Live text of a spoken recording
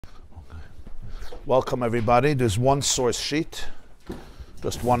Welcome everybody. There's one source sheet,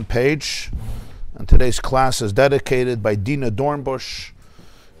 just one page, and today's class is dedicated by Dina Dornbush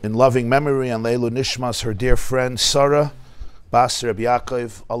in loving memory and Leilu Nishmas, her dear friend Sarah, Bas Rabbi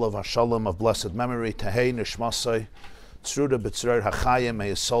Yaakov, Olav HaShalom of blessed memory, Tehei Nishmasai, Tzruda B'tzrer HaChaim, may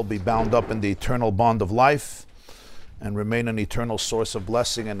his soul be bound up in the eternal bond of life and remain an eternal source of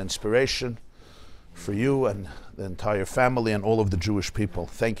blessing and inspiration for you and the entire family and all of the Jewish people.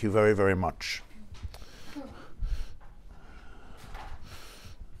 Thank you very, very much.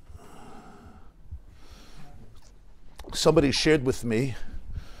 Somebody shared with me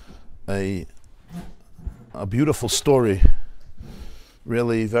a beautiful story,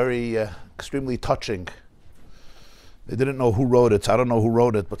 really very extremely touching. They didn't know who wrote it. I don't know who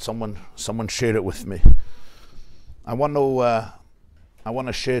wrote it, but someone shared it with me. I want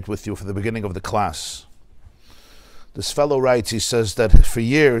to share it with you for the beginning of the class. This fellow writes, he says that for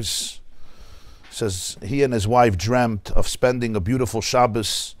years, says he and his wife dreamt of spending a beautiful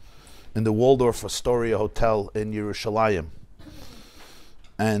Shabbos in the Waldorf Astoria Hotel in Yerushalayim.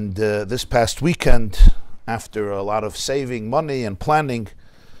 And this past weekend, after a lot of saving money and planning,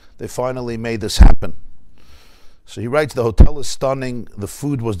 they finally made this happen. So he writes, the hotel is stunning, the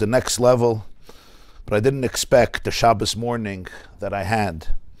food was the next level, but I didn't expect the Shabbos morning that I had.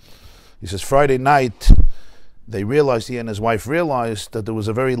 He says, Friday night, he and his wife realized that there was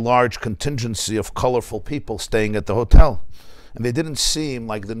a very large contingency of colorful people staying at the hotel. And they didn't seem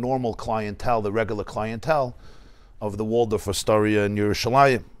like the normal clientele, the regular clientele of the Waldorf Astoria in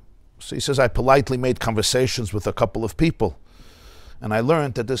Yerushalayim. So he says, I politely made conversations with a couple of people, and I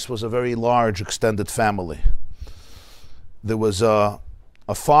learned that this was a very large extended family. There was a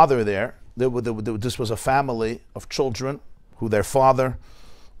father there. This was a family of children who their father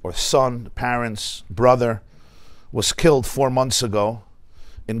or son, parents, brother was killed 4 months ago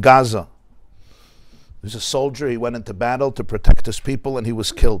in Gaza. He was a soldier. He went into battle to protect his people, and he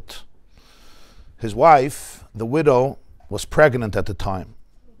was killed. His wife, the widow, was pregnant at the time.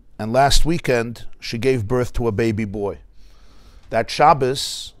 And last weekend, she gave birth to a baby boy. That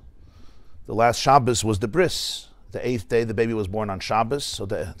Shabbos, the last Shabbos, was the bris. The 8th day, the baby was born on Shabbos, so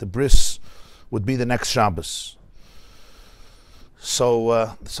the bris would be the next Shabbos.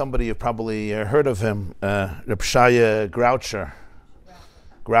 So somebody you've probably heard of him, Rabbi Groucher,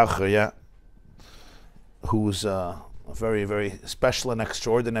 yeah, who's a very, very special and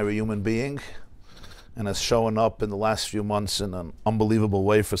extraordinary human being and has shown up in the last few months in an unbelievable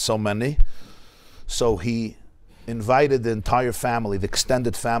way for so many. So he invited the entire family, the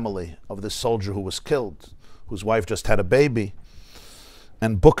extended family of this soldier who was killed, whose wife just had a baby,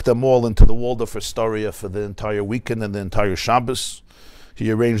 and booked them all into the Waldorf Astoria for the entire weekend and the entire Shabbos.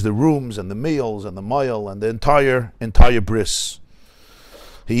 He arranged the rooms and the meals and the mile and the entire bris.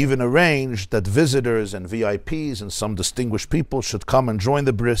 He even arranged that visitors and VIPs and some distinguished people should come and join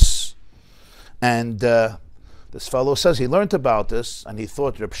the bris. And this fellow says he learned about this, and he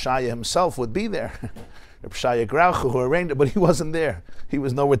thought Reb Shaya himself would be there. Reb Shaya Grauch, who arranged it, but he wasn't there. He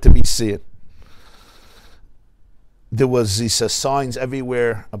was nowhere to be seen. There was, he says, signs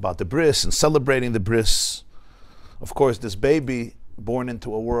everywhere about the bris and celebrating the bris. Of course, this baby born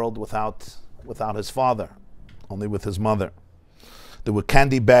into a world without his father, only with his mother. There were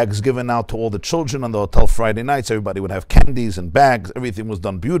candy bags given out to all the children on the hotel Friday nights. Everybody would have candies and bags. Everything was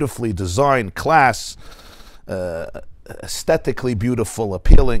done beautifully, designed, class, aesthetically beautiful,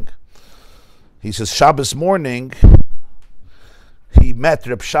 appealing. He says, Shabbos morning, he met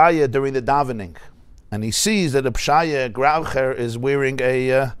Reb Shaya during the davening, and he sees that Reb Shaya Graucher is wearing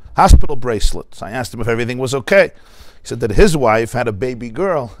a hospital bracelet. So I asked him if everything was okay. He said that his wife had a baby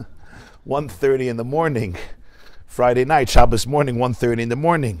girl, 1:30 in the morning, Friday night, Shabbos morning, 1:30 in the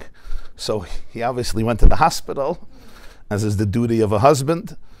morning. So he obviously went to the hospital, as is the duty of a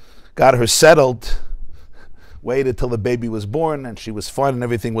husband, got her settled, waited till the baby was born, and she was fine and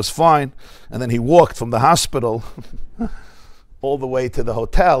everything was fine. And then he walked from the hospital all the way to the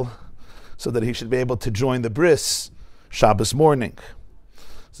hotel so that he should be able to join the bris Shabbos morning.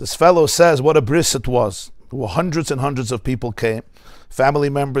 So this fellow says what a bris it was. There were hundreds and hundreds of people came. Family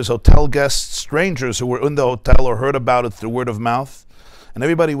members, hotel guests, strangers who were in the hotel or heard about it through word of mouth. And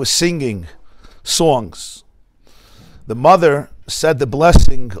everybody was singing songs. The mother said the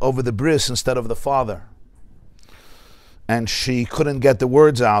blessing over the bris instead of the father. And she couldn't get the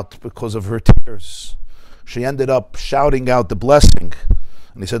words out because of her tears. She ended up shouting out the blessing.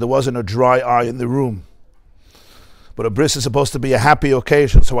 And he said there wasn't a dry eye in the room. But a bris is supposed to be a happy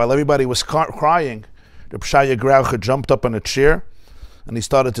occasion. So while everybody was crying, Reb Shaya Graucher jumped up on a chair and he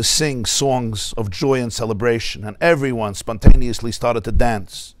started to sing songs of joy and celebration, and everyone spontaneously started to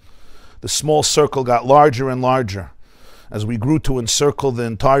dance. The small circle got larger and larger as we grew to encircle the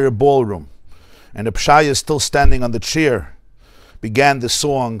entire ballroom. And the Pshai is still standing on the chair. Began the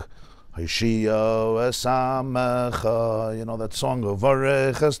song, Haishio esamecha, you know that song of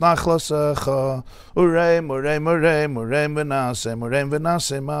Varech es nachlasecha, Ureim, Ureim, Ureim, Ureim v'nasem, Ureim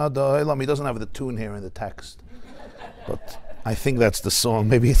v'nasem adar. He doesn't have the tune here in the text, but I think that's the song.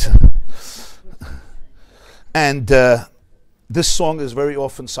 Maybe it's. And this song is very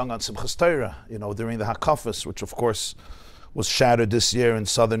often sung on Simchas Torah, during the Hakafos, which of course was shattered this year in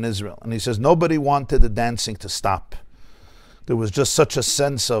southern Israel. And he says nobody wanted the dancing to stop. There was just such a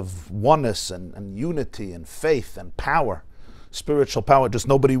sense of oneness and unity and faith and power, spiritual power. Just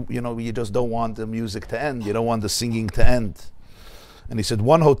nobody, you just don't want the music to end. You don't want the singing to end. And he said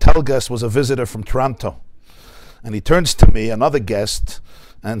one hotel guest was a visitor from Toronto. And he turns to me, another guest,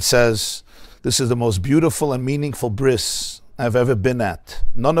 and says, this is the most beautiful and meaningful bris I've ever been at.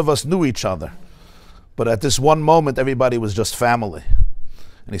 None of us knew each other. But at this one moment, everybody was just family.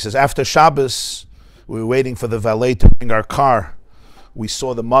 And he says, after Shabbos, we were waiting for the valet to bring our car. We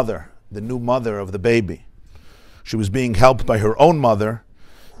saw the mother, the new mother of the baby. She was being helped by her own mother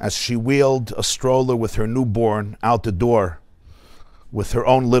as she wheeled a stroller with her newborn out the door with her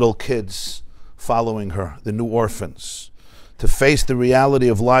own little kids following her, the new orphans. To face the reality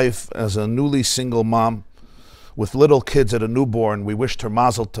of life as a newly single mom with little kids at a newborn, we wished her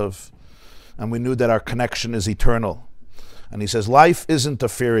mazel tov, and we knew that our connection is eternal. And he says, life isn't a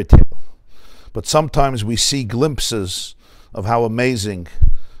fairy tale. But sometimes we see glimpses of how amazing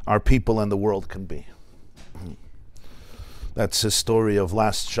our people and the world can be. That's his story of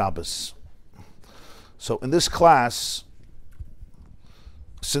last Shabbos. So in this class,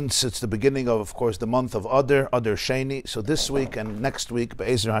 since it's the beginning of course, the month of Adar Sheni, so this week and next week,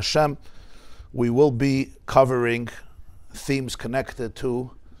 Be'ezer Hashem, we will be covering themes connected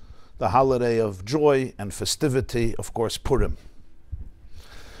to the holiday of joy and festivity, of course, Purim.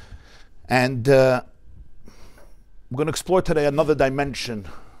 And we're going to explore today another dimension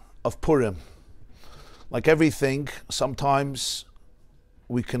of Purim. Like everything, sometimes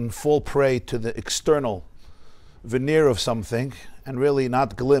we can fall prey to the external veneer of something and really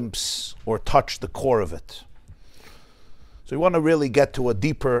not glimpse or touch the core of it. So we want to really get to a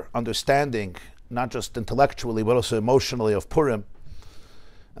deeper understanding, not just intellectually, but also emotionally, of Purim.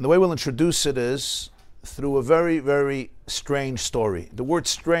 And the way we'll introduce it is through a very, very strange story. The word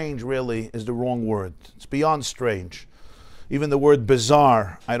strange really is the wrong word. It's beyond strange. Even the word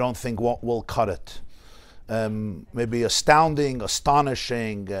bizarre, I don't think will cut it. Maybe astounding,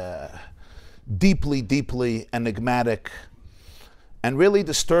 astonishing, deeply, deeply enigmatic, and really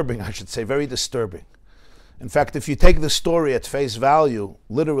disturbing, I should say, very disturbing. In fact, if you take the story at face value,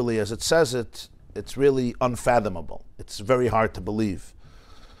 literally as it says it, it's really unfathomable. It's very hard to believe.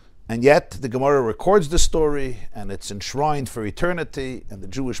 And yet, the Gemara records the story, and it's enshrined for eternity, and the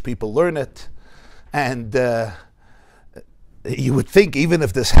Jewish people learn it. And you would think, even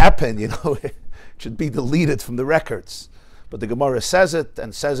if this happened, it should be deleted from the records. But the Gemara says it,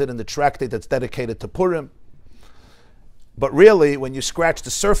 and says it in the tractate that's dedicated to Purim. But really, when you scratch the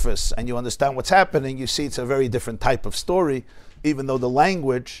surface and you understand what's happening, you see it's a very different type of story, even though the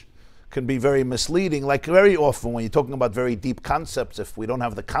language can be very misleading. Like very often when you're talking about very deep concepts, if we don't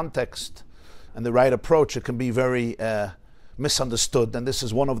have the context and the right approach, it can be very misunderstood. And this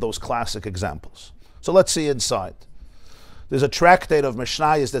is one of those classic examples. So let's see inside. There's a tractate of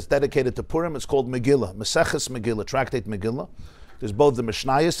Mishnayos that's dedicated to Purim. It's called Megilah, Meseches Megilah, tractate Megilah. There's both the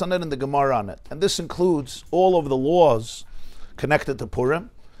Mishnayos on it and the Gemara on it. And this includes all of the laws connected to Purim.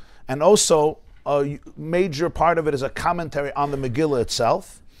 And also a major part of it is a commentary on the Megilah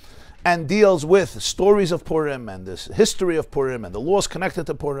itself, and deals with stories of Purim and this history of Purim and the laws connected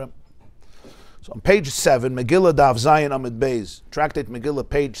to Purim. So on page 7, Megilah Daf Zayin Amud Bais, tractate Megilah,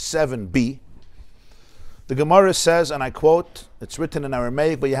 page 7b, the Gemara says, and I quote, it's written in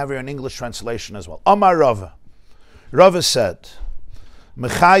Aramaic, but you have here an English translation as well. Amar Rabah. Rabah said,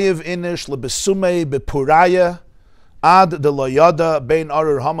 Mechayev inish lebesumei bepuraya ad de lo yada bein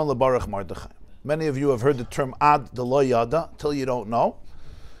arur haman lebarach Mardechai. Many of you have heard the term ad de lo yada, till you don't know.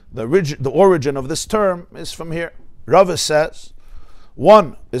 The origin of this term is from here. Rava says,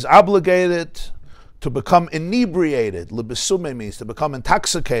 one is obligated to become inebriated. Lebesume means to become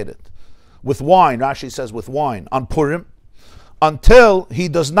intoxicated with wine. Rashi says with wine on Purim, until he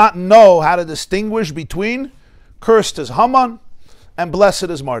does not know how to distinguish between cursed is Haman and blessed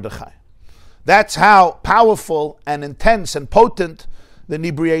is Mordechai. That's how powerful and intense and potent the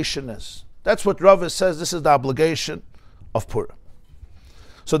inebriation is. That's what Rava says. This is the obligation of Purim.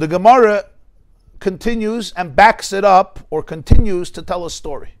 So the Gemara continues and backs it up, or continues to tell a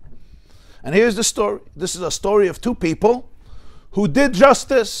story. And here's the story. This is a story of two people who did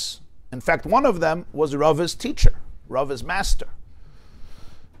justice. In fact, one of them was Rav's teacher, Rav's master.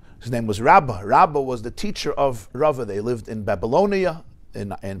 His name was Rabah. Rabah was the teacher of Rabbi. They lived in Babylonia,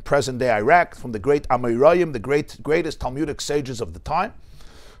 in present-day Iraq, from the great Amoraim, the greatest Talmudic sages of the time.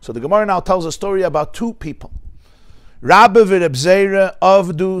 So the Gemara now tells a story about two people. Rabbi v'Reb Zeira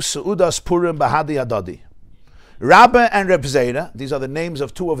avdu seudas Purim bahadi adadi. Rabbi and Reb Zeira, these are the names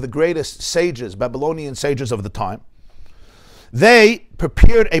of two of the greatest sages, Babylonian sages of the time. They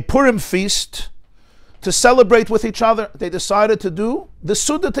prepared a Purim feast to celebrate with each other. They decided to do the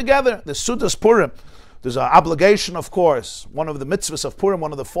Suda together, the Suda's Purim. There's an obligation, of course, one of the mitzvahs of Purim,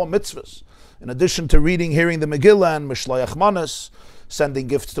 one of the 4 mitzvahs. In addition to reading, hearing the Megilah and Mishloach Manas, sending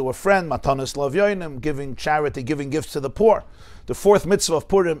gifts to a friend, Matanas Lavyoinim, giving charity, giving gifts to the poor. The 4th mitzvah of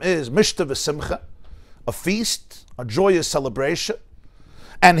Purim is Mishta v'Simcha, a feast, a joyous celebration.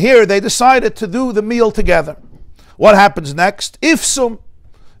 And here they decided to do the meal together. What happens next? Ifsum.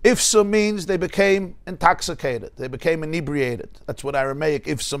 Ifsum means they became intoxicated. They became inebriated. That's what Aramaic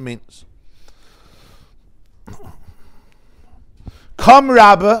ifsum means. Come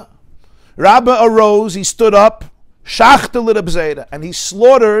Rabah. Rabah arose, he stood up, shachtel Reb Zeira, and he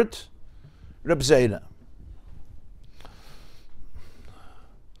slaughtered Reb Zeira.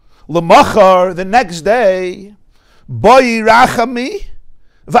 L'machar, the next day, boi rachami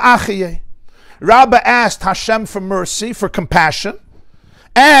v'achiyeh. Rabah asked Hashem for mercy, for compassion,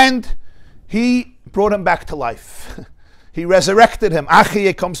 and he brought him back to life. He resurrected him.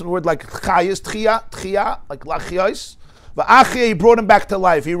 Achiyeh comes from the word like chayis, tchiyah, like lachiyos. V'achiyeh, he brought him back to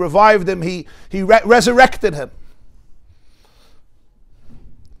life. He revived him. He resurrected him.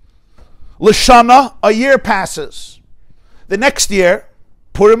 L'shana, a year passes. The next year,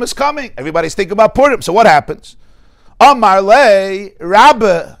 Purim is coming. Everybody's thinking about Purim. So what happens? Amar le,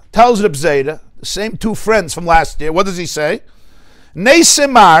 Rabbi tells Reb Zeira, the same two friends from last year. What does he say?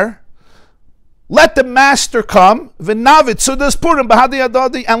 Neisimar, let the master come, v'navit sudas Purim b'hadi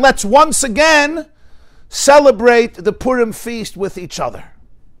adadi, and let's once again celebrate the Purim feast with each other.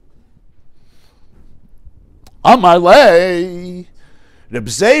 Amar le, Reb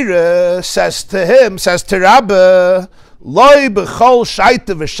Zeira says to Rabbi, Loi b'chol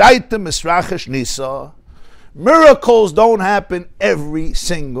shaita v'shaita misrachesh nisa. Miracles don't happen every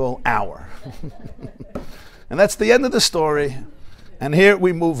single hour. And that's the end of the story. And here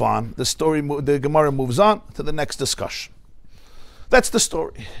we move on. The Gemara moves on to the next discussion. That's the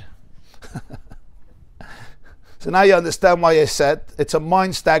story. So now you understand why I said it's a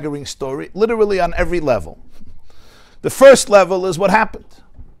mind-staggering story, literally on every level. The first level is what happened.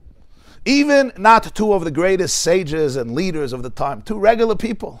 Even not two of the greatest sages and leaders of the time, two regular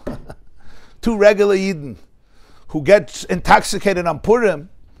people, two regular Yidden, who get intoxicated on Purim,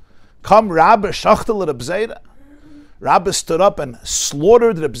 come Rabbi shachtel Reb Zeira. Rabbi stood up and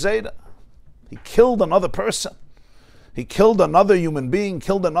slaughtered Reb Zeira. He killed another person. He killed another human being,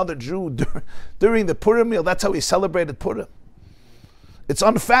 killed another Jew during the Purim meal. That's how he celebrated Purim. It's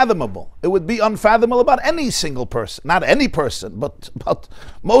unfathomable. It would be unfathomable about any single person. Not any person, but about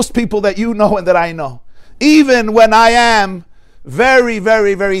most people that you know and that I know. Even when I am very,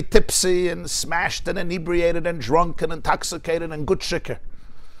 very, very tipsy and smashed and inebriated and drunk and intoxicated and good shikr.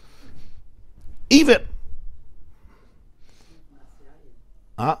 Even.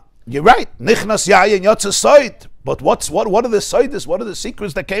 You're right. Nichnas yayin yotze soid. But what are the soides? What are the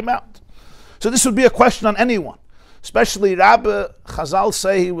secrets that came out? So this would be a question on anyone. Especially Rabbi, Chazal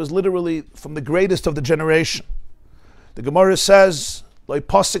say he was literally from the greatest of the generation. The Gemara says, Loi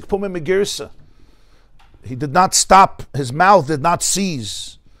posik pumim megirsa. He did not stop, his mouth did not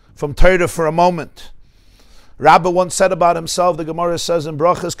cease from Torah for a moment. Rabbi once said about himself, the Gemara says in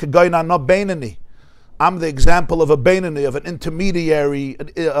Brachas, Kegoyna no beinani. I'm the example of a beinani, of an intermediary,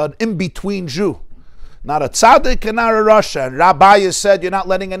 an in-between Jew. Not a tzaddik and not a rasha. And Rabbi said, you're not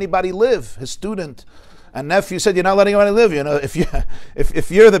letting anybody live. His student and nephew said, you're not letting anybody live. You know, if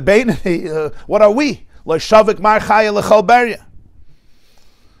you're the beinani, what are we? Lo shavik mar chaya l'chol beria.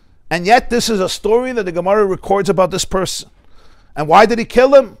 And yet this is a story that the Gemara records about this person. And why did he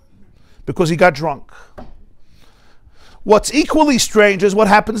kill him? Because he got drunk. What's equally strange is what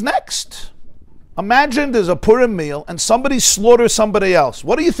happens next. Imagine there's a Purim meal and somebody slaughters somebody else.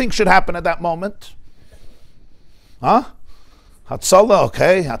 What do you think should happen at that moment? Huh? Hatzalah,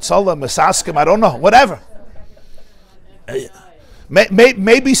 okay. Hatzalah, Mesaskim, I don't know. Whatever.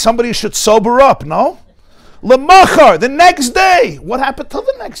 Maybe somebody should sober up, no? Lemachar, the next day. What happened till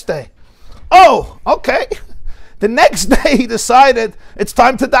the next day? Oh, okay. The next day he decided it's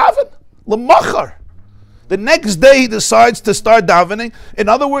time to daven. Lemachar. The next day he decides to start davening. In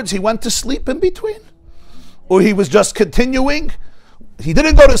other words, he went to sleep in between. Or he was just continuing. He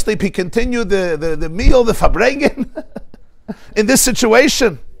didn't go to sleep, he continued the meal, the fabrengen, in this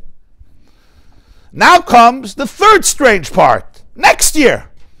situation. Now comes the third strange part. Next year,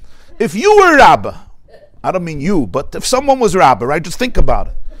 if you were Rabah, I don't mean you, but if someone was Rabah, right, just think about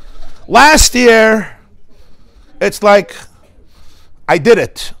it. Last year, it's like, I did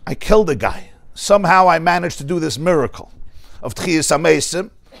it. I killed a guy. Somehow I managed to do this miracle of Tchiyas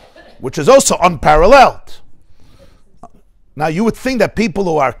HaMeisim, which is also unparalleled. Now you would think that people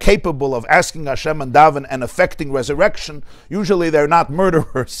who are capable of asking Hashem and daven and affecting resurrection, usually they're not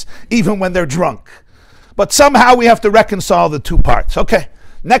murderers, even when they're drunk. But somehow we have to reconcile the two parts. Okay,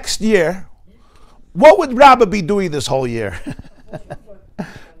 next year, what would Rabbi be doing this whole year?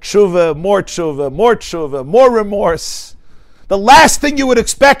 Tshuva, more remorse. The last thing you would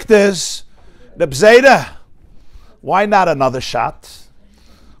expect is, Reb Zeira, why not another shot?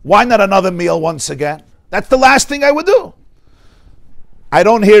 Why not another meal once again? That's the last thing I would do. I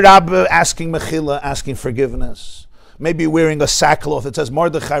don't hear Rabbi asking Megilah, asking forgiveness. Maybe wearing a sackcloth. It says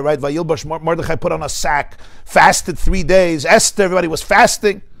Mordechai, right? Vayilbash, Mordechai put on a sack, fasted 3 days. Esther, everybody was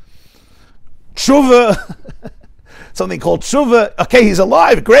fasting. Tshuva, something called tshuva. Okay, he's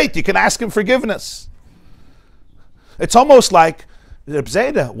alive. Great, you can ask him forgiveness. It's almost like, Reb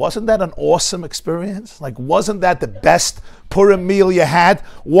Zeira, wasn't that an awesome experience? Like, wasn't that the best Purim meal you had?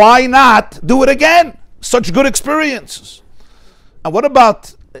 Why not do it again? Such good experiences. And what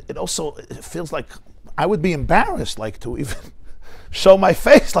about, it feels like I would be embarrassed, like, to even show my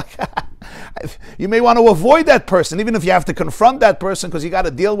face. Like, you may want to avoid that person, even if you have to confront that person because you got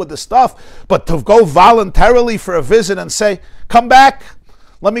to deal with the stuff. But to go voluntarily for a visit and say, come back,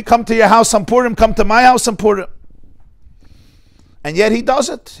 let me come to your house on Purim, come to my house on Purim. And yet he does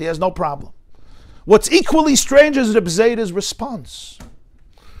it. He has no problem. What's equally strange is Reb Zeira's response.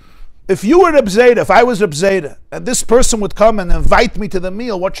 If you were Reb Zeira, if I was Reb Zeira, and this person would come and invite me to the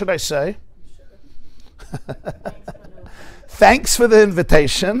meal, what should I say? Thanks for the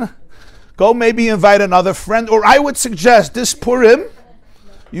invitation. Go maybe invite another friend. Or I would suggest this Purim,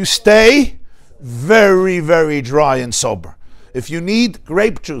 you stay very, very dry and sober. If you need,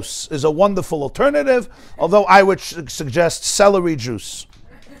 grape juice is a wonderful alternative, although I would suggest celery juice.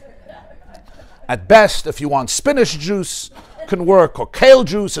 At best, if you want spinach juice, can work, or kale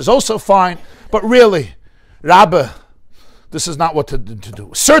juice is also fine. But really, Rabbi, this is not what to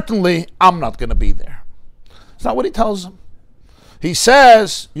do. Certainly, I'm not going to be there. It's not what he tells him. He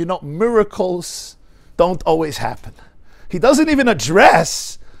says, miracles don't always happen. He doesn't even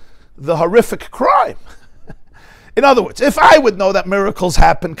address the horrific crime. In other words, if I would know that miracles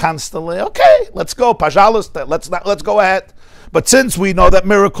happen constantly, okay, let's go, pajalos, let's go ahead. But since we know that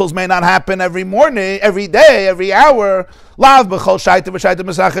miracles may not happen every morning, every day, every hour, lav b'chol shaita v'shaita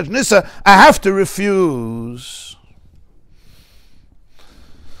mesachej nisa, I have to refuse.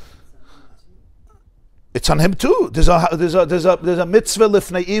 It's on him too. There's a mitzvah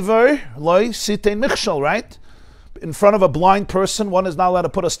lifnei iver loy sitein michshel, right? In front of a blind person, one is not allowed to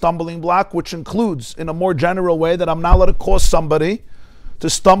put a stumbling block, which includes, in a more general way, that I'm not allowed to cause somebody to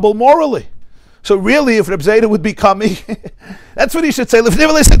stumble morally. So really, if Reb Zeira would be coming, that's what he should say. I'm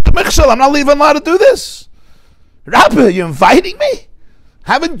not even allowed to do this. Rabbi, you're inviting me?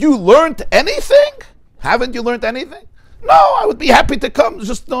 Haven't you learned anything? Haven't you learned anything? No, I would be happy to come.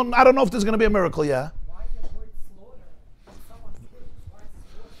 Just I don't know if there's going to be a miracle, yeah?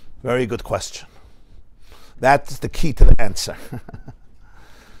 Very good question. That's the key to the answer.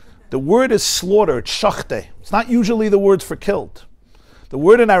 The word is slaughter, it's shachte. It's not usually the word for killed. The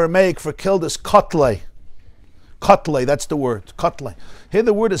word in Aramaic for killed is katle. Katle, that's the word, katle. Here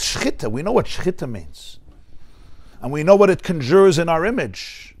the word is shchita. We know what shchita means. And we know what it conjures in our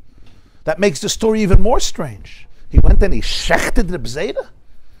image. That makes the story even more strange. He went and he shechted Reb Zeira.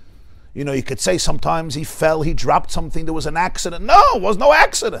 You could say sometimes he fell, he dropped something, there was an accident. No, it was no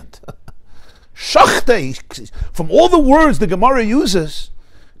accident. Shachte, from all the words the Gemara uses,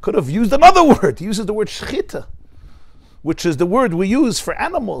 could have used another word. He uses the word shchita, which is the word we use for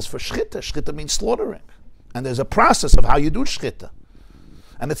animals, for shchita. Shchita means slaughtering. And there's a process of how you do shchita.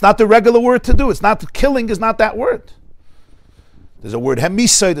 And it's not the regular word to do. It's not, killing is not that word. There's a word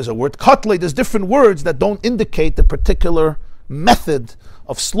hemisai, there's a word katle, there's different words that don't indicate the particular method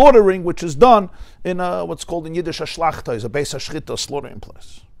of slaughtering, which is done in what's called in Yiddish a shlachta, is a Bais shchita, slaughtering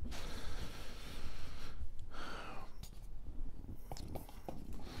place.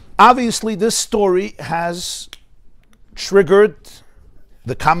 Obviously, this story has triggered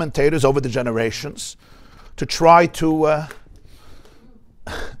the commentators over the generations to try to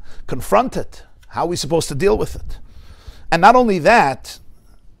confront it. How are we supposed to deal with it? And not only that,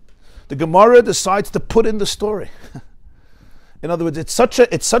 the Gemara decides to put in the story. In other words, it's such a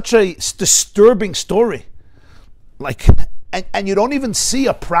disturbing story. And you don't even see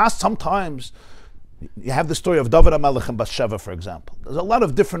a pras. Sometimes you have the story of David HaMelech and Bathsheba, for example. There's a lot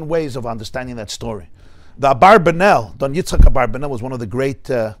of different ways of understanding that story. The Abarbanel, Don Yitzchak Abarbanel, was one of the great,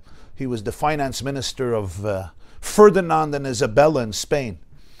 he was the finance minister of Ferdinand and Isabella in Spain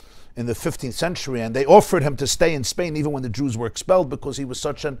in the 15th century, and they offered him to stay in Spain even when the Jews were expelled, because he was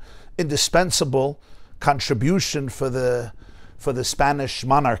such an indispensable contribution for the Spanish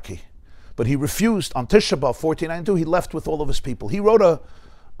monarchy. But he refused. On Tisha B'Av 1492, he left with all of his people. He wrote a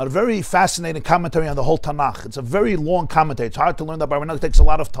very fascinating commentary on the whole Tanakh. It's a very long commentary. It's hard to learn that Abarbanel. It takes a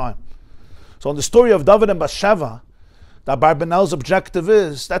lot of time. So in the story of David and Bathsheba, the Abarbanel's objective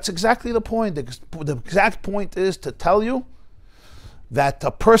is, that's exactly the point. The exact point is to tell you that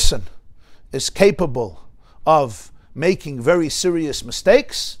a person is capable of making very serious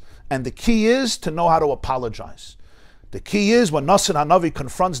mistakes, and the key is to know how to apologize. The key is when Nasan HaNavi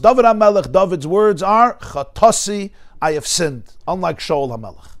confronts David HaMelech, David's words are, Chatasi, I have sinned, unlike Shaul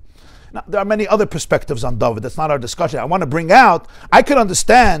HaMelech. Now, there are many other perspectives on David. That's not our discussion. I want to bring out, I can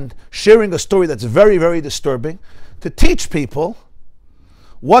understand sharing a story that's very, very disturbing to teach people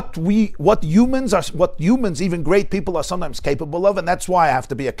what humans, even great people, are sometimes capable of, and that's why I have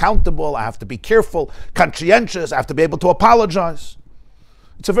to be accountable, I have to be careful, conscientious, I have to be able to apologize.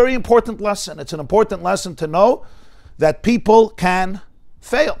 It's a very important lesson. It's an important lesson to know that people can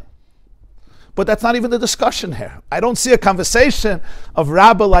fail. But that's not even the discussion here. I don't see a conversation of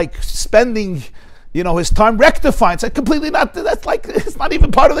Rabbi like spending, his time rectifying. It's completely not, it's not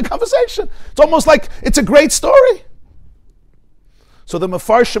even part of the conversation. It's almost like it's a great story. So the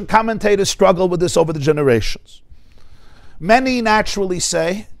Mefarshim commentators struggle with this over the generations. Many naturally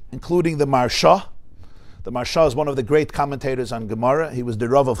say, including the Marsha. The Marsha is one of the great commentators on Gemara. He was the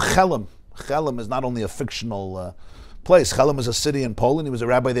Rav of Chaim. Chaim is not only a fictional place. Chaim is a city in Poland. He was a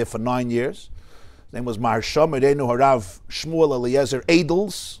rabbi there for 9 years. His name was Marsha. Medenu Harav Shmuel Eliezer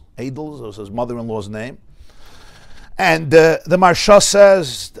Adels. Adels was his mother-in-law's name. And the Marsha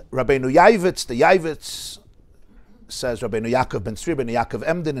says, Rabbeinu Yavitz, the Yavitz, says Rabbeinu Yaakov ben Tzvi, Rabbeinu Yaakov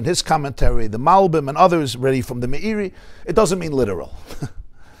Emden in his commentary, the Malbim and others ready from the Meiri, it doesn't mean literal.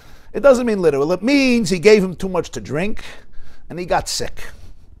 It doesn't mean literal. It means he gave him too much to drink and he got sick.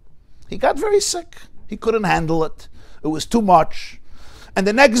 He got very sick. He couldn't handle it. It was too much. And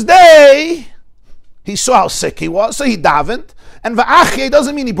the next day, he saw how sick he was, so he davened. And va'achye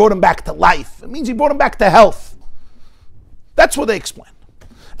doesn't mean he brought him back to life. It means he brought him back to health. That's what they explain.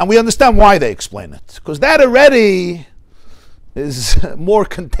 And we understand why they explain it. Because that already is a more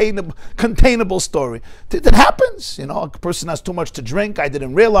containable story. It happens. A person has too much to drink. I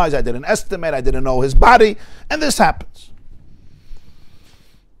didn't realize, I didn't estimate, I didn't know his body. And this happens.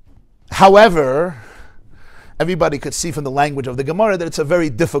 However, everybody could see from the language of the Gemara that it's a very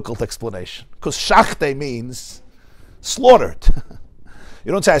difficult explanation. Because shachte means slaughtered.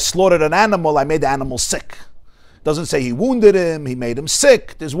 You don't say I slaughtered an animal, I made the animal sick. It doesn't say he wounded him, he made him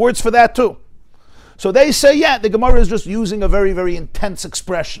sick. There's words for that too. So they say, yeah, the Gemara is just using a very, very intense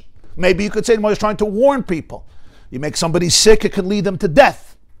expression. Maybe you could say the Gemara is trying to warn people. You make somebody sick, it can lead them to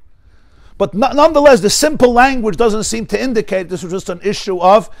death. But nonetheless, the simple language doesn't seem to indicate this was just an issue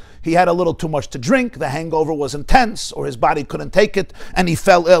of he had a little too much to drink, the hangover was intense, or his body couldn't take it, and he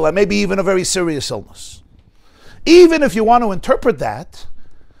fell ill, and maybe even a very serious illness. Even if you want to interpret that,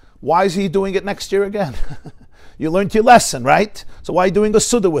 why is he doing it next year again? You learned your lesson, right? So why are you doing a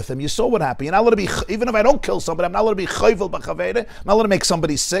suda with him? You saw what happened. You're not allowed to be, even if I don't kill somebody, I'm not allowed to be chayvel b'chavere. I'm not allowed to make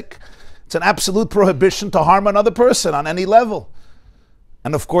somebody sick. It's an absolute prohibition to harm another person on any level.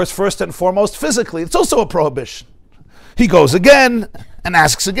 And of course, first and foremost, physically, it's also a prohibition. He goes again and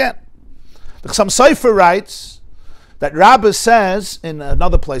asks again. The Chaim Sofer writes that Rabbi says in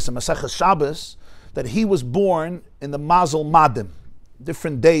another place, in Maseches Shabbos, that he was born in the Mazel Madim.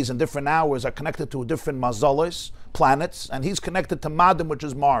 Different days and different hours are connected to different mazalos, planets, and he's connected to Madim, which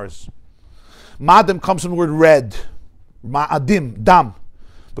is Mars. Madim comes from the word red, Ma'adim, dam,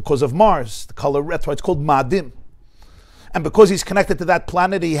 because of Mars, the color red, that's why it's called Madim. And because he's connected to that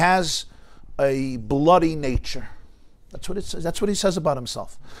planet, he has a bloody nature. That's what it says. That's what he says about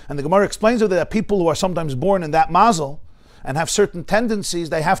himself. And the Gemara explains that people who are sometimes born in that mazel and have certain tendencies,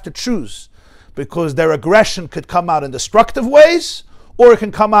 they have to choose, because their aggression could come out in destructive ways, or it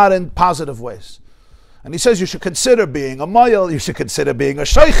can come out in positive ways. And he says you should consider being a moyel, you should consider being a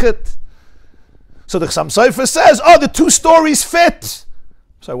shaychit. So the Chaim Sofer says, the two stories fit.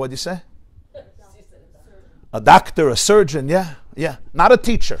 Sorry, what did you say? A doctor, a surgeon, yeah. Not a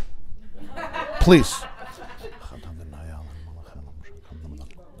teacher. Please.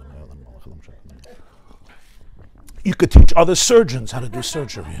 You could teach other surgeons how to do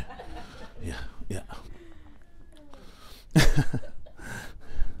surgery. Yeah.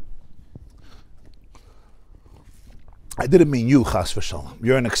 I didn't mean you, Chas v'Shalom.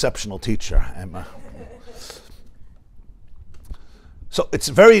 You're an exceptional teacher, Emma. So it's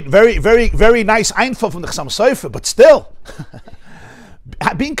very, very, very, very nice Einfall from the Chassam Sofer, but still,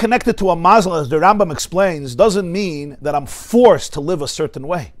 being connected to a mazel, as the Rambam explains, doesn't mean that I'm forced to live a certain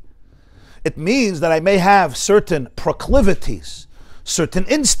way. It means that I may have certain proclivities, certain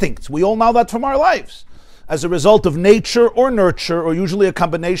instincts. We all know that from our lives. As a result of nature or nurture, or usually a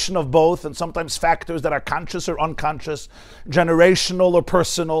combination of both, and sometimes factors that are conscious or unconscious, generational or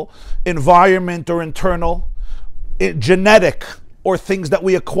personal, environment or internal, genetic, or things that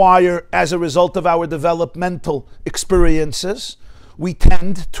we acquire as a result of our developmental experiences, we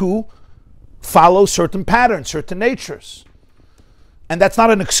tend to follow certain patterns, certain natures. And that's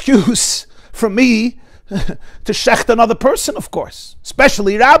not an excuse for me to shecht another person, of course,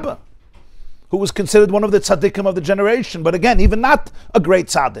 especially Rabah, who was considered one of the tzaddikim of the generation, but again, even not a great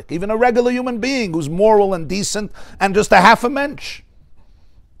tzaddik, even a regular human being who's moral and decent and just a half a mensch.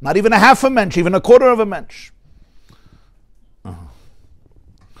 Not even a half a mensch, even a quarter of a mensch.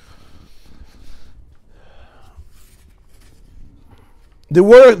 There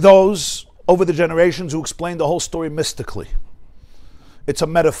were those over the generations who explained the whole story mystically. It's a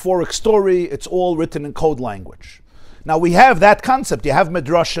metaphoric story. It's all written in code language. Now we have that concept. You have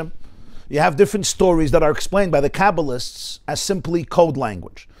Medrashim. You have different stories that are explained by the Kabbalists as simply code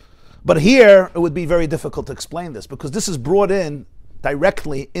language. But here, it would be very difficult to explain this because this is brought in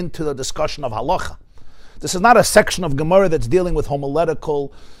directly into the discussion of halacha. This is not a section of Gemara that's dealing with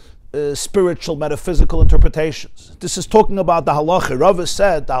homiletical, spiritual, metaphysical interpretations. This is talking about the halacha. Rabbi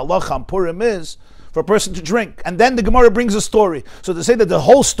said the halacha on Purim is for a person to drink. And then the Gemara brings a story. So to say that the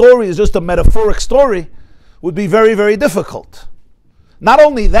whole story is just a metaphoric story would be very, very difficult. Not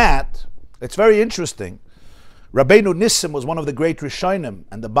only that, it's very interesting. Rabbeinu Nissim was one of the great Rishonim,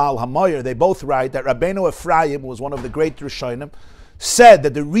 and the Baal HaMoyer, they both write that Rabbeinu Ephraim was one of the great Rishonim, said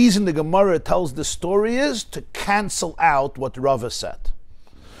that the reason the Gemara tells the story is to cancel out what Rava said.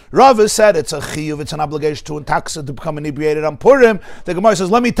 Rava said it's a chiyuv, it's an obligation to intoxicate, to become inebriated on Purim. The Gemara says,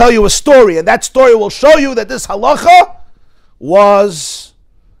 let me tell you a story, and that story will show you that this halacha was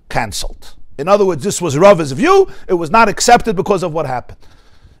cancelled. In other words, this was Rava's view. It was not accepted because of what happened.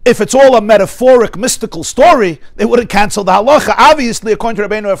 If it's all a metaphoric, mystical story, they wouldn't cancel the halacha. Obviously, according to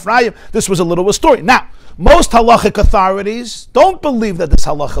Rabbeinu Ephraim, this was a little a story. Now, most halachic authorities don't believe that this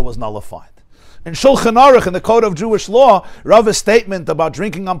halacha was nullified. In Shulchan Aruch, in the Code of Jewish Law, Rava's statement about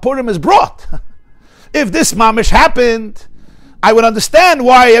drinking on Purim is brought. If this mamish happened, I would understand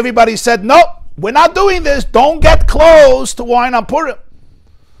why everybody said, no, we're not doing this. Don't get close to wine on Purim.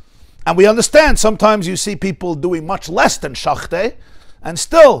 And we understand sometimes you see people doing much less than shachteh, and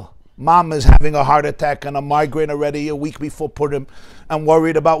still mom is having a heart attack and a migraine already a week before Purim and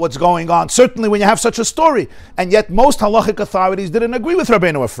worried about what's going on. Certainly when you have such a story. And yet most halachic authorities didn't agree with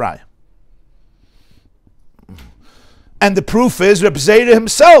Rabbeinu Ephraim. And the proof is Reb Zeira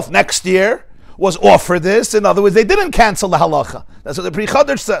himself next year was offered this. In other words, they didn't cancel the halacha. That's what the Pri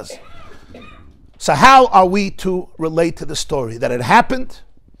Chadash says. So how are we to relate to the story? That it happened,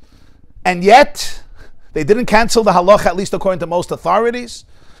 and yet they didn't cancel the halacha, at least according to most authorities,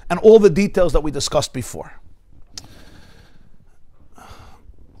 and all the details that we discussed before.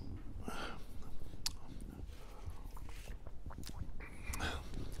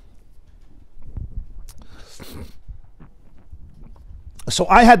 So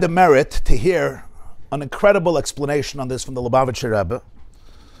I had the merit to hear an incredible explanation on this from the Lubavitcher Rebbe.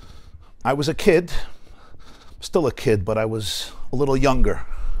 I was a kid, still a kid, but I was a little younger.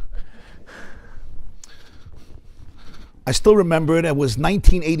 I still remember it. It was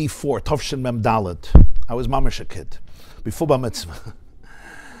 1984, Tovshin Mem Daled. I was mamish a kid, before Bar Mitzvah.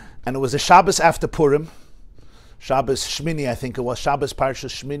 And it was a Shabbos after Purim, Shabbos Shmini, I think it was, Shabbos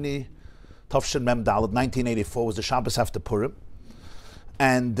Parshas Shmini, Tovshin Mem Daled, 1984 was the Shabbos after Purim.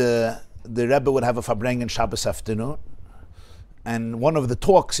 And the Rebbe would have a Farbrengen Shabbos afternoon. And one of the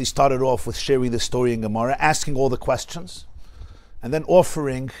talks, he started off with sharing the story in Gemara, asking all the questions, and then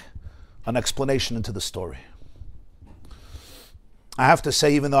offering an explanation into the story. I have to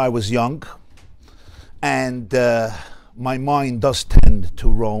say, even though I was young, and my mind does tend to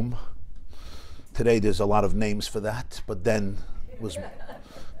roam. Today there's a lot of names for that, but then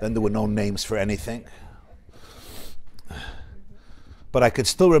there were no names for anything. But I could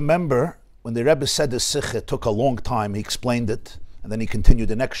still remember when the Rebbe said the Sikh, it took a long time, he explained it, and then he continued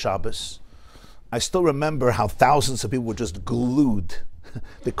the next Shabbos. I still remember how thousands of people were just glued.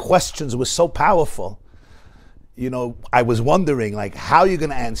 The questions were so powerful. I was wondering, like, how are you going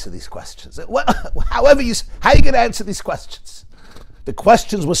to answer these questions? How are you going to answer these questions? The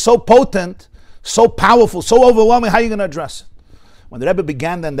questions were so potent, so powerful, so overwhelming. How are you going to address it? When the Rebbe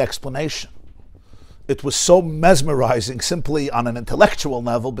began then the explanation, it was so mesmerizing, simply on an intellectual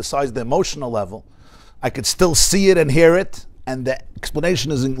level, besides the emotional level. I could still see it and hear it, and the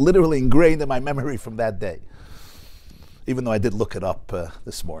explanation is literally ingrained in my memory from that day. Even though I did look it up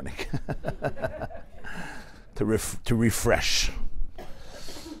this morning to refresh.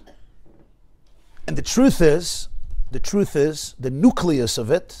 And the truth is, the nucleus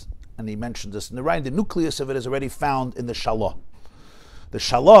of it, and he mentioned this in the Ryan, the nucleus of it is already found in the Shalah. The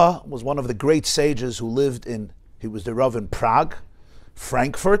Shalah was one of the great sages who lived he was the Rav in Prague,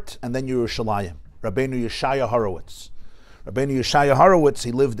 Frankfurt, and then Yerushalayim, Rabbeinu Yeshaya Horowitz. Rabbeinu Yeshaya Horowitz,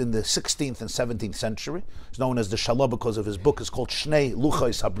 he lived in the 16th and 17th century. He's known as the Shalah because of his book is called Shnei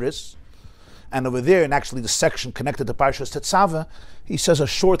Luchos Habris. And over there, and actually the section connected to Parshas Tetzaveh, he says a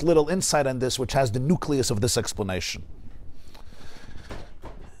short little insight on this, which has the nucleus of this explanation.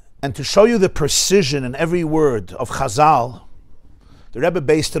 And to show you the precision in every word of Chazal, the Rebbe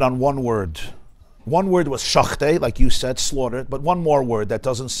based it on one word. One word was shachtei, like you said, slaughtered, but one more word that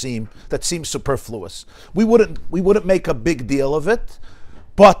seems superfluous. We wouldn't make a big deal of it,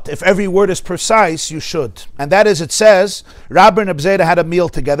 but if every word is precise, you should. And that is, it says, Rabbi and Zeira had a meal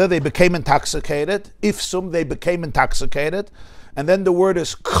together, they became intoxicated. Ifsum, they became intoxicated. And then the word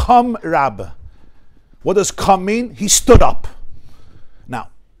is come Rabah. What does come mean? He stood up. Now,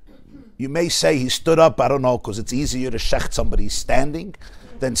 you may say he stood up, I don't know, because it's easier to shecht somebody standing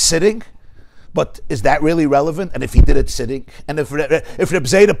than sitting. But is that really relevant? And if he did it sitting? And if Reb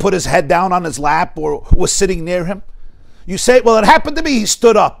Zeira put his head down on his lap or was sitting near him? You say, well, it happened to me, he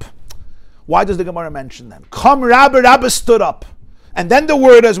stood up. Why does the Gemara mention that? Come Rabbi stood up. And then the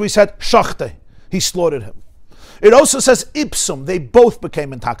word, as we said, shachtei, he slaughtered him. It also says ipsum, they both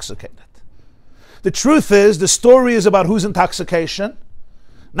became intoxicated. The truth is, the story is about whose intoxication?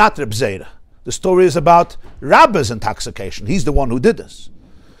 Not Reb Zeira. The story is about Rabbah's intoxication. He's the one who did this.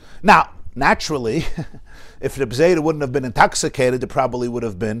 Now, naturally, if Reb Zeira wouldn't have been intoxicated, it probably would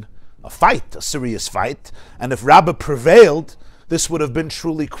have been a fight, a serious fight. And if Rabah prevailed, this would have been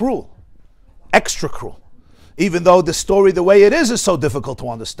truly cruel, extra cruel. Even though the story, the way it is so difficult to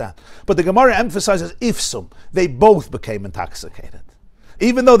understand. But the Gemara emphasizes ifsum, they both became intoxicated.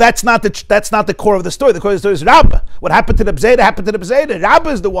 Even though that's not the core of the story. The core of the story is Rabah. What happened to Reb Zeira happened to Reb Zeira. Rabah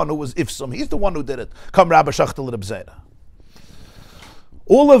is the one who was ifsum. He's the one who did it. Come Rabah shachtel Reb Zeira.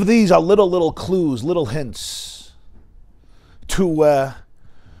 All of these are little clues, little hints to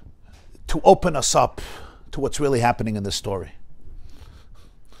open us up to what's really happening in this story.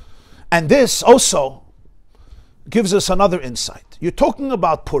 And this also gives us another insight. You're talking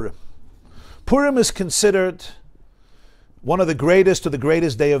about Purim. Purim is considered one of the greatest or the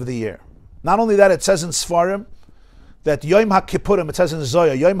greatest day of the year. Not only that, it says in Sfarim that Yom HaKippurim, it says in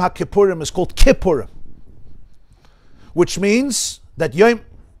Zoya, Yom HaKippurim is called Kippurim, which means that Yom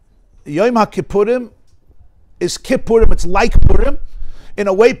HaKippurim is Kippurim, it's like Purim. In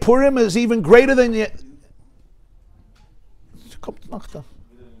a way, Purim is even greater than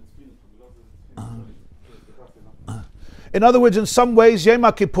in other words, in some ways, Yom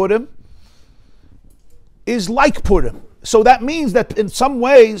HaKippurim is like Purim. So that means that in some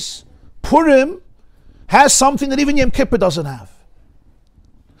ways, Purim has something that even Yom Kippur doesn't have.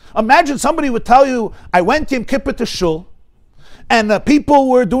 Imagine somebody would tell you, I went Yom Kippur to Shul, and people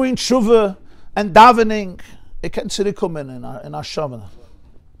were doing tshuva and davening. It can come in our Shavana.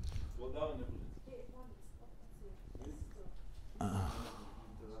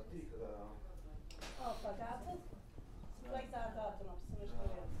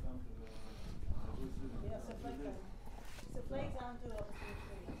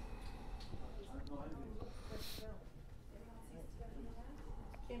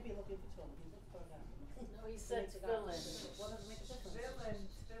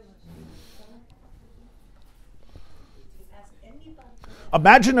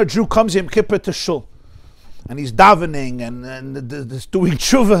 Imagine a Jew comes Yom Kippur to Shul, and he's davening and doing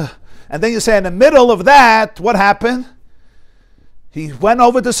tshuva, and then you say in the middle of that, what happened? He went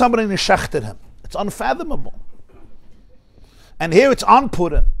over to somebody and he shechted him. It's unfathomable. And here it's on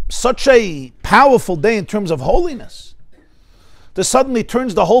Purim, such a powerful day in terms of holiness. This suddenly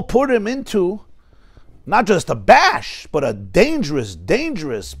turns the whole Purim into not just a bash, but a dangerous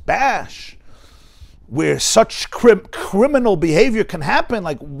bash, where such criminal behavior can happen.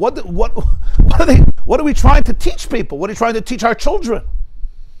 Like what are we trying to teach people? What are we trying to teach our children?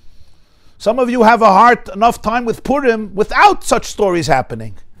 Some of you have a hard enough time with Purim without such stories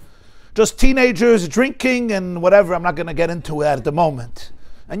happening. Just teenagers drinking and whatever. I'm not going to get into it at the moment.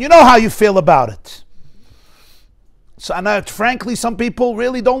 And you know how you feel about it. So, and frankly, some people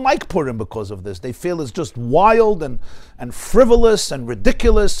really don't like Purim because of this. They feel it's just wild and frivolous and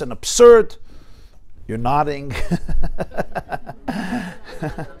ridiculous and absurd. You're nodding.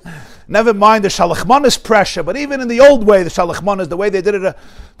 Never mind the shalachmanis pressure, but even in the old way, the shalachmanis, the way they did it,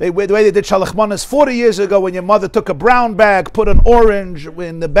 the way they did shalachmanis 40 years ago, when your mother took a brown bag, put an orange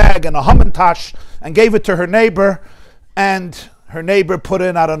in the bag and a hamantash, and gave it to her neighbor, and her neighbor put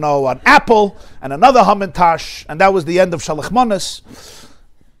in, I don't know, an apple and another hamantash, and that was the end of shalachmanis.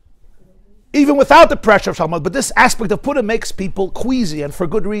 Even without the pressure of shalachmanis, but this aspect of Purim makes people queasy, and for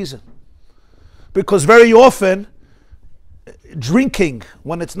good reason. Because very often, drinking,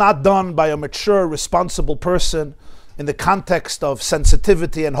 when it's not done by a mature, responsible person in the context of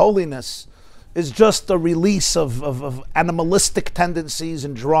sensitivity and holiness, is just a release of animalistic tendencies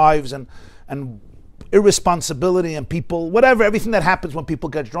and drives and irresponsibility and people, whatever, everything that happens when people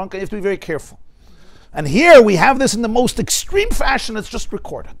get drunk, and you have to be very careful. And here we have this in the most extreme fashion. It's just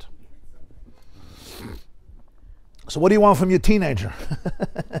recorded. So what do you want from your teenager?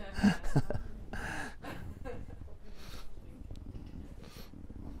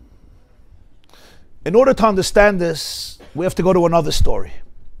 In order to understand this, we have to go to another story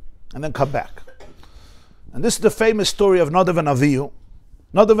and then come back. And this is the famous story of Nadav and Avihu.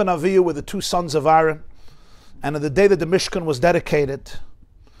 Nadav and Avihu were the two sons of Aaron. And on the day that the Mishkan was dedicated,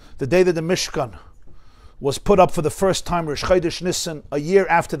 the day that the Mishkan was put up for the first time, Rosh Chodesh Nisan, a year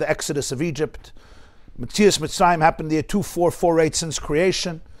after the Exodus of Egypt. Metzias Mitzrayim happened the year 2448 since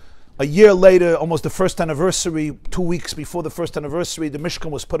creation. A year later, almost the first anniversary, 2 weeks before the first anniversary, the Mishkan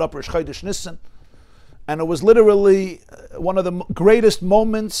was put up Rosh Chodesh Nisan. And it was literally one of the greatest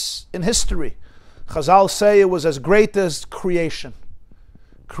moments in history. Chazal say it was as great as creation.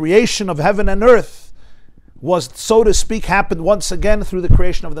 Creation of heaven and earth was, so to speak, happened once again through the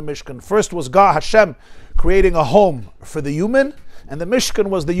creation of the Mishkan. First was God, Hashem, creating a home for the human, and the Mishkan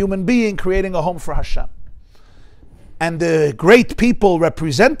was the human being creating a home for Hashem. And the great people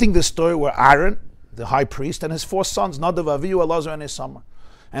representing this story were Aaron, the high priest, and his four sons, Nadav, Avihu, Elazar, and Isamar.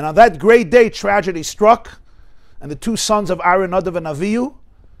 And on that great day, tragedy struck, and the two sons of Aaron, Nadav, and Avihu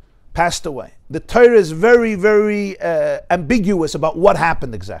passed away. The Torah is very, very ambiguous about what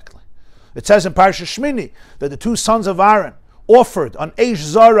happened exactly. It says in Parshas Shmini that the two sons of Aaron offered an Eish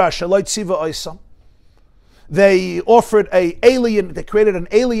Zara Shaloi Tziva Oisam. They offered they created an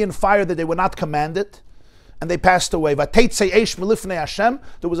alien fire that they were not commanded, and they passed away. Vateitze Eish Milifnei Hashem,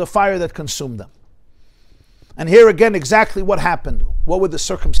 there was a fire that consumed them. And here again, exactly what happened. What were the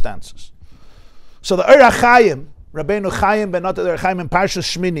circumstances? So the Chaim, Rabbeinu Chaim ben Adar Chaim in Parshas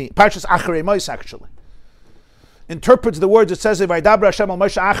Shmini, Parshas Acharei Mos actually, interprets the words. It says, "Vaydaber Hashem al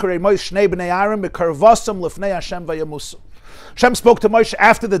Moshe Acharei Mos Shnei bnei Aaron bekarvasam lifnei Hashem vayamusu." Hashem spoke to Moshe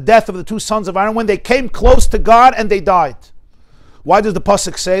after the death of the two sons of Aaron when they came close to God and they died. Why does the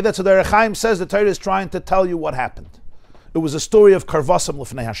pasuk say that? So the Chaim says the Torah is trying to tell you what happened. It was a story of karvasam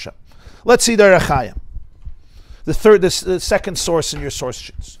lifnei Hashem. Let's see the Chaim. The second source in your source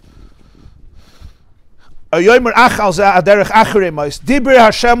sheets. Hashem explained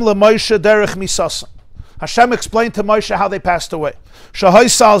to Moshe how they passed away.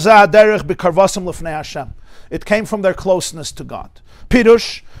 It came from their closeness to God.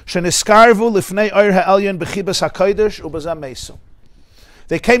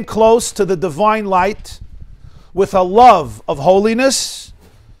 They came close to the divine light with a love of holiness,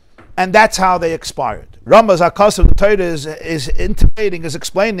 and that's how they expired. Ramah's Akas of the Torah is intimating, is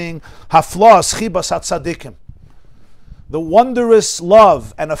explaining Haflas Chibas HaTzadikim, the wondrous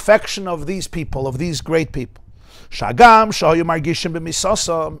love and affection of these people, of these great people. Shagam Shayu Margishim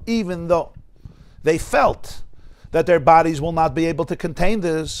b'misasam, even though they felt that their bodies will not be able to contain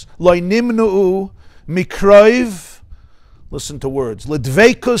this. Loi nimnu mikroiv. Listen to words.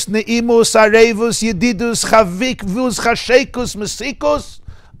 Ledveikus neimus arevus yedidus chavikvus chashekus mesikus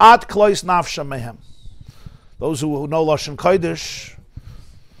ad klois nafsha mehem. Those who know Lashon Kodesh,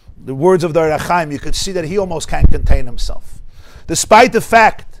 the words of the Chaim, you could see that he almost can't contain himself. Despite the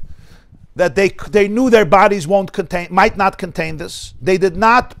fact that they knew their bodies might not contain this, they did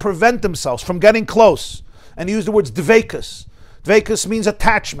not prevent themselves from getting close. And he used the words dveikus. Dveikus means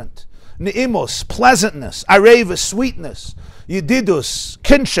attachment. Ne'imus, pleasantness. Arevus, sweetness. Yedidus,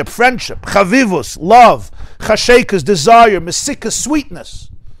 kinship, friendship. Chavivus, love. Chashekus, desire. Mesikus, sweetness.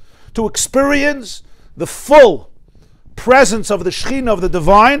 To experience the full presence of the Shekhinah of the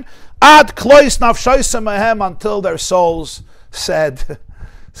divine, ad klois nafshoisem mehem, until their souls said,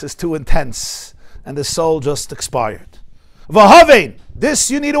 This is too intense. And the soul just expired. V'havein, this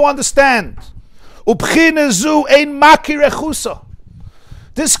you need to understand. Ubchinezu ein makir echusa.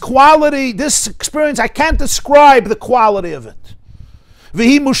 This quality, this experience, I can't describe the quality of it.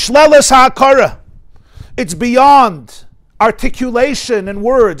 V'hi mushleles ha'akara. It's beyond articulation and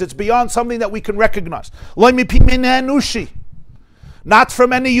words. It's beyond something that we can recognize. Lo mipi min enushi. Not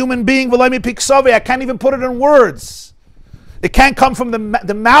from any human being. V'lo mipi ksavi. I can't even put it in words. It can't come from the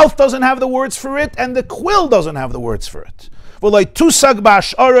mouth doesn't have the words for it, and the quill doesn't have the words for it. V'lo tusag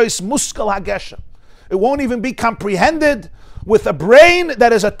ba'asharos muskal hageshem. It won't even be comprehended with a brain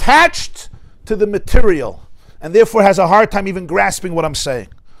that is attached to the material, and therefore has a hard time even grasping what I'm saying.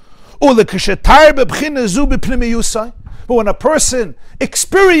 But when a person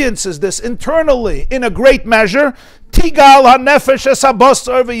experiences this internally in a great measure,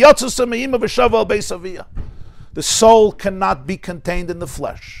 the soul cannot be contained in the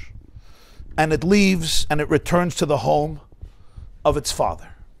flesh, and it leaves and it returns to the home of its father.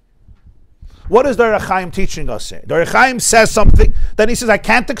 What is the Chaim teaching us here? The Chaim says something, then he says, I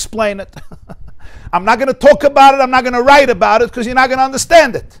can't explain it. I'm not going to talk about it, I'm not going to write about it, because you're not going to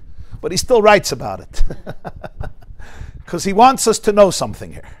understand it. But he still writes about it. Because he wants us to know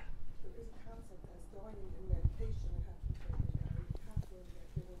something here.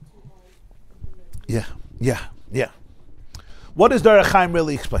 Yeah. What is the Chaim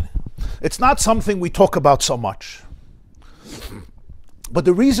really explaining? It's not something we talk about so much. But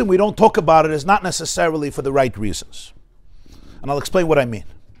the reason we don't talk about it is not necessarily for the right reasons. And I'll explain what I mean.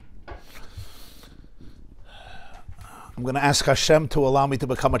 I'm going to ask Hashem to allow me to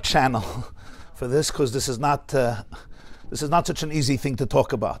become a channel for this, because this is not such an easy thing to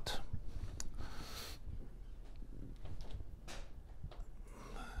talk about.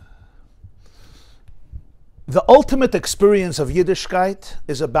 The ultimate experience of Yiddishkeit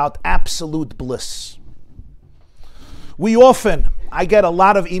is about absolute bliss. I get a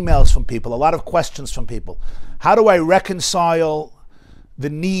lot of emails from people, a lot of questions from people. How do I reconcile the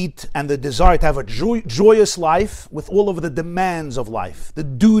need and the desire to have a joyous life with all of the demands of life, the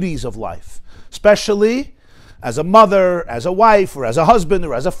duties of life, especially as a mother, as a wife, or as a husband,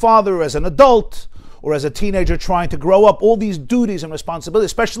 or as a father, or as an adult, or as a teenager trying to grow up, all these duties and responsibilities,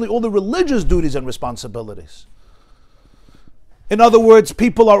 especially all the religious duties and responsibilities. In other words,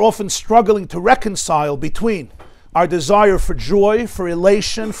 people are often struggling to reconcile between our desire for joy, for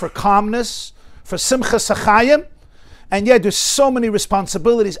elation, for calmness, for simchas hachayim, and yet there's so many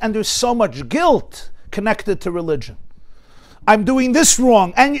responsibilities and there's so much guilt connected to religion. I'm doing this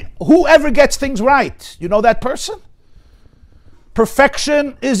wrong, and whoever gets things right, you know that person?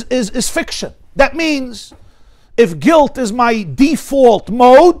 Perfection is fiction. That means if guilt is my default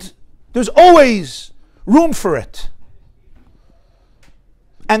mode, there's always room for it.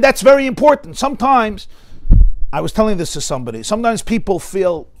 And that's very important. Sometimes, I was telling this to somebody, sometimes people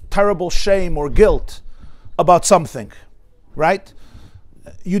feel terrible shame or guilt about something, right?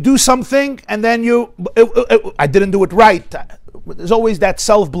 You do something and then I didn't do it right. There's always that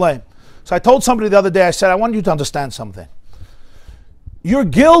self-blame. So I told somebody the other day, I said, I want you to understand something. Your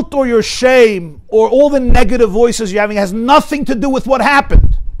guilt or your shame or all the negative voices you're having has nothing to do with what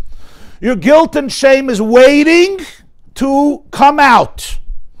happened. Your guilt and shame is waiting to come out.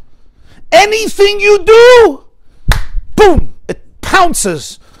 Anything you do, boom, it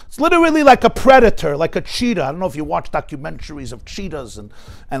pounces. It's literally like a predator, like a cheetah. I don't know if you watch documentaries of cheetahs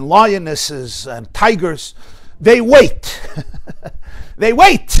and lionesses and tigers. They wait. They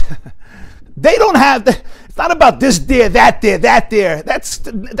wait. They don't have, it's not about this deer, that deer, that deer. That's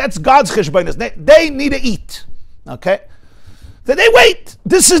God's cheshbonos. They need to eat. Okay? So they wait.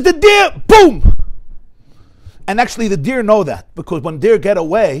 This is the deer. Boom. And actually the deer know that, because when deer get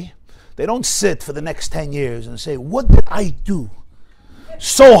away, they don't sit for the next 10 years and say, what did I do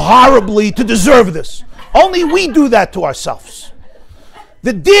so horribly to deserve this? Only we do that to ourselves.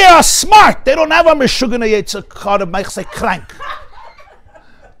 The deer are smart. They don't have a meshugana yitzchak of meichse krank.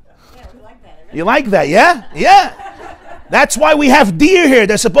 You like that, yeah? Yeah. That's why we have deer here.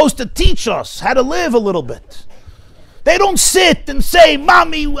 They're supposed to teach us how to live a little bit. They don't sit and say,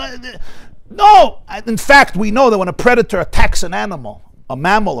 Mommy, no. In fact, we know that when a predator attacks an animal, a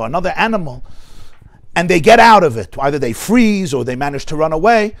mammal or another animal, and they get out of it, either they freeze or they manage to run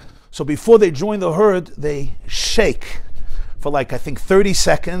away. So before they join the herd, they shake for I think 30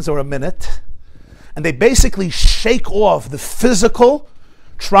 seconds or a minute. And they basically shake off the physical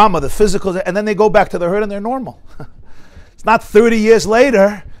trauma, and then they go back to the herd and they're normal. It's not 30 years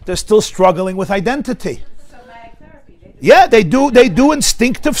later, they're still struggling with identity. Somatic therapy. Yeah, they do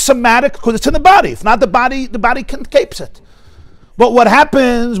instinctive somatic, because it's in the body. If not the body capes it. But what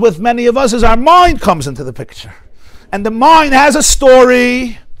happens with many of us is our mind comes into the picture. And the mind has a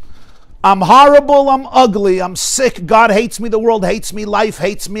story. I'm horrible, I'm ugly, I'm sick, God hates me, the world hates me, life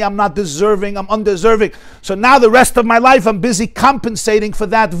hates me, I'm not deserving, I'm undeserving. So now the rest of my life I'm busy compensating for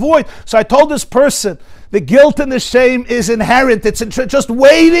that void. So I told this person, the guilt and the shame is inherent. It's just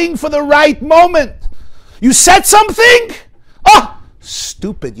waiting for the right moment. You said something? Oh,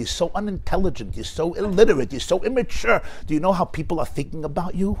 stupid, you're so unintelligent, you're so illiterate, you're so immature. Do you know how people are thinking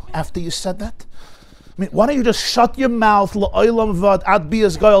about you after you said that? I mean, why don't you just shut your mouth and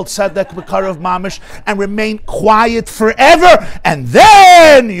remain quiet forever, and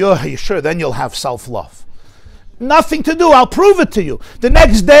then you'll have self-love. Nothing to do, I'll prove it to you. The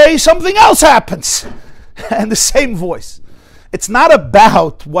next day, something else happens. And the same voice. It's not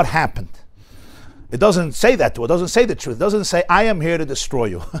about what happened. It doesn't say that to it. It doesn't say the truth. It doesn't say, I am here to destroy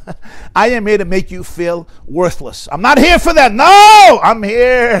you. I am here to make you feel worthless. I'm not here for that. No, I'm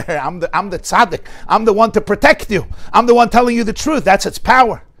here. I'm the tzaddik. I'm the one to protect you. I'm the one telling you the truth. That's its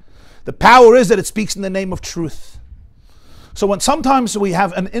power. The power is that it speaks in the name of truth. So when sometimes we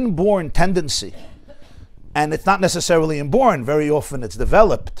have an inborn tendency, and it's not necessarily inborn, very often it's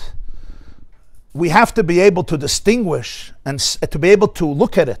developed, we have to be able to distinguish and to be able to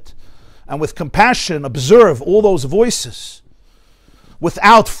look at it and with compassion observe all those voices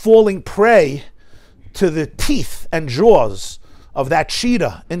without falling prey to the teeth and jaws of that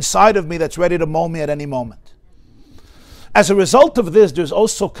cheetah inside of me that's ready to maul me at any moment. As a result of this, there's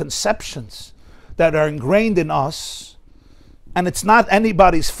also conceptions that are ingrained in us, and it's not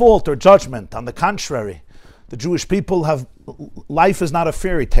anybody's fault or judgment. On the contrary, the Jewish people have, life is not a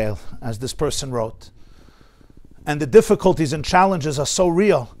fairy tale, as this person wrote. And the difficulties and challenges are so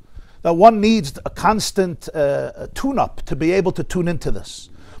real that one needs a constant tune-up to be able to tune into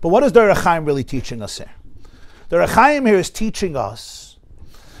this. But what is the Chaim really teaching us here? The Chaim here is teaching us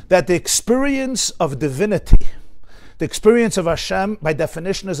that the experience of divinity, the experience of Hashem, by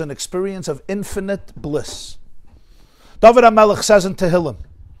definition, is an experience of infinite bliss. David HaMelech says in Tehillim,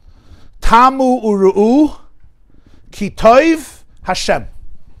 Tamu uru'u ki toiv Hashem.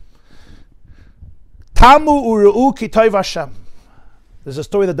 Tamu uru'u ki toiv Hashem. There's a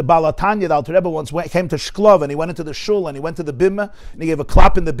story that the Baal HaTanya, the Alter Rebbe, once came to Shklov, and he went into the shul, and he went to the bimah, and he gave a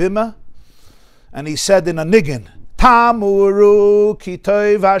clap in the bimah, and he said in a niggin, Tamuru ki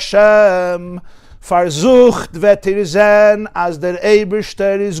toiv Hashem, farzucht vetirzen, as der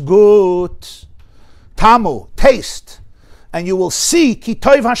Eibishter is good. Tamu, taste, and you will see ki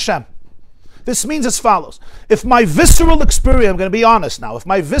toiv Hashem. This means as follows. If my visceral experience, I'm going to be honest now, if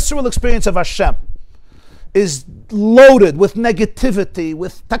my visceral experience of Hashem is loaded with negativity,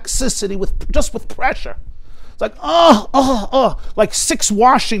 with toxicity, with pressure. It's like, like 6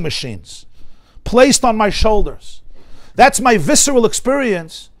 washing machines placed on my shoulders. That's my visceral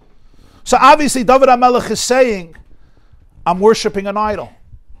experience. So obviously David HaMelech is saying, I'm worshiping an idol.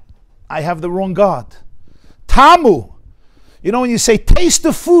 I have the wrong God. Tamu. You know, when you say taste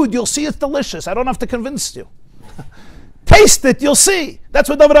the food, you'll see it's delicious. I don't have to convince you. Taste it, you'll see. That's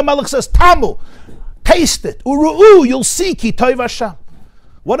what David HaMelech says. Tamu. Taste it. Uru'u, you'll see ki toiv Hashem.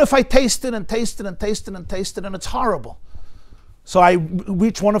 What if I taste it and taste it and taste it and taste it and it's horrible? So I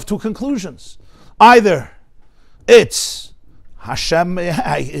reach one of 2 conclusions. Either it's Hashem,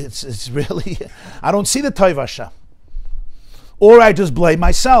 it's really, I don't see the toiv Hashem. Or I just blame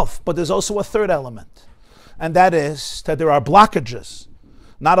myself. But there's also a third element. And that is that there are blockages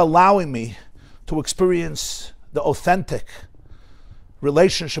not allowing me to experience the authentic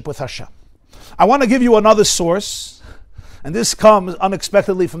relationship with Hashem. I want to give you another source, and this comes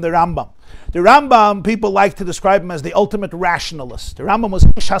unexpectedly from the Rambam. The Rambam, people like to describe him as the ultimate rationalist. The Rambam was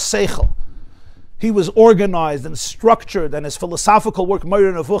Ish HaSeichel. He was organized and structured, and his philosophical work,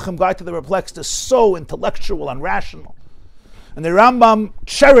 Moira Nevuchim, Guide to the Perplexed, is so intellectual and rational. And the Rambam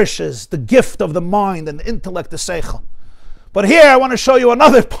cherishes the gift of the mind and the intellect, the Seichel. But here I want to show you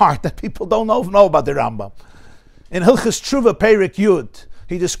another part that people don't know about the Rambam. In Hilchos Tshuva, Perek Yud,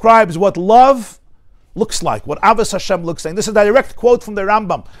 he describes what love looks like, what Avos Hashem looks like. This is a direct quote from the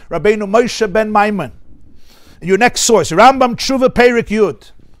Rambam, Rabbeinu Moshe ben Maimon. In your next source, Rambam Tshuva Perek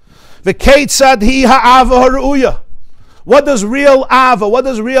Yud. V'keitzad hi ha'ava ha'ru'uya. What does real ava, what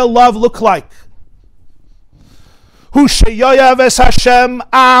does real love look like? Hu sheyoyav es Hashem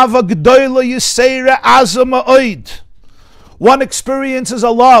ava g'doyla yiseira azah ma'od. One experiences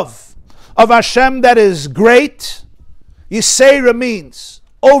a love of Hashem that is great. Yiseira means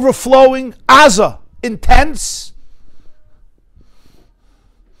overflowing, azah, intense,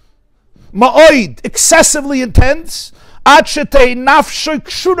 ma'od, excessively intense, ad shetei nafsho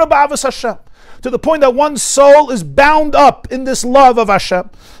kshura b'avos Hashem, to the point that one's soul is bound up in this love of Hashem.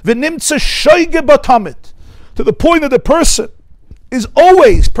 V'nimtza shoyge batamit, to the point that the person is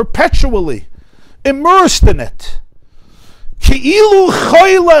always, perpetually immersed in it. Ki'ilu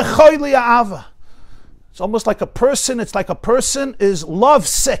choyle choyle ava. It's almost like a person, it's like a person is love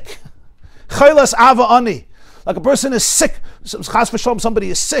sick. Choylas ava ani. Like a person is sick. Chas v'shalom,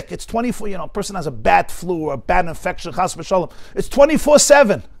 somebody is sick. It's 24, a person has a bad flu or a bad infection. Chas v'shalom. It's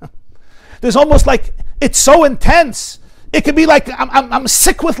 24/7. There's almost like, it's so intense. It could be like, I'm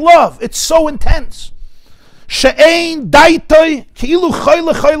sick with love. It's so intense. She'ein daitoi ki'ilu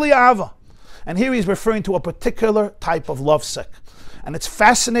choyle choyle ava. And here he's referring to a particular type of lovesick. And it's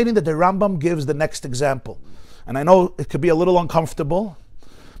fascinating that the Rambam gives the next example. And I know it could be a little uncomfortable,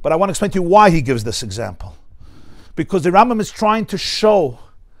 but I want to explain to you why he gives this example. Because the Rambam is trying to show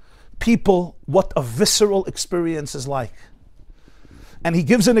people what a visceral experience is like. And he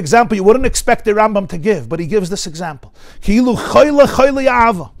gives an example you wouldn't expect the Rambam to give, but he gives this example.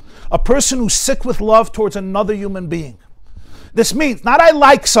 A person who's sick with love towards another human being. This means not I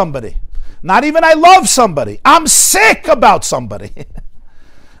like somebody, not even I love somebody. I'm sick about somebody.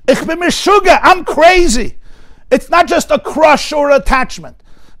 Ich bin mishuga, I'm crazy. It's not just a crush or attachment.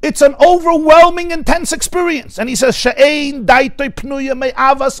 It's an overwhelming, intense experience. And he says, She'ein daitoi pnuya me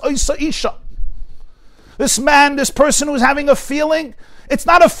avas oisa isha. This man, this person who's having a feeling, it's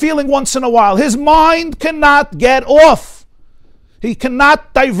not a feeling once in a while. His mind cannot get off. He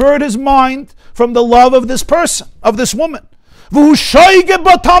cannot divert his mind from the love of this person, of this woman. V'hu shoyge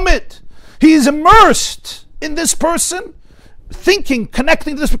batamit. He is immersed in this person, thinking,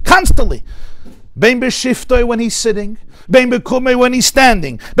 connecting to this constantly. Bein b'shiftoi when he's sitting, bein b'kumei when he's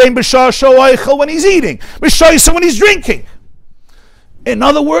standing, bein b'shasho oichel when he's eating, b'shoysa when he's drinking. In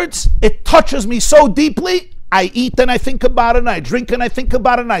other words, it touches me so deeply, I eat and I think about it, and I drink and I think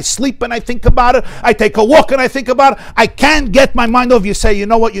about it, and I sleep and I think about it, I take a walk and I think about it. I can't get my mind off. You say, you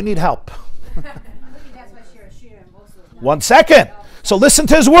know what, you need help. 1 second. So listen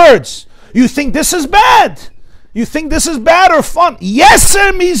to his words. You think this is bad? You think this is bad or fun?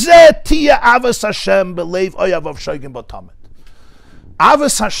 Yeser mizeh tia avos Hashem b'leiv oyav of shoygim batamit.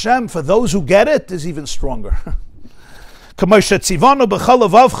 Avos Hashem, for those who get it, is even stronger. K'moshe tzivanu b'chol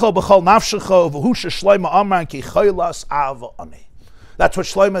avavcha b'chol nafshecha v'hu sheshloima amar ki choylas ava ani. That's what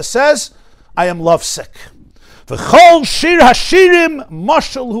Shlomo says. I am lovesick. V'chol shir hashirim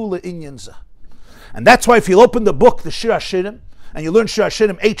mashal hu le'inyan zeh. And that's why if you open the book, the Shir HaShirim, and you learn Shir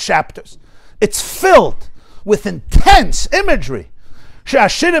HaShirim, 8 chapters, it's filled with intense imagery. Shir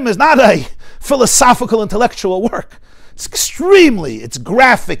HaShirim is not a philosophical, intellectual work. It's it's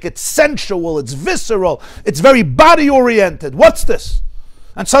graphic, it's sensual, it's visceral, it's very body-oriented. What's this?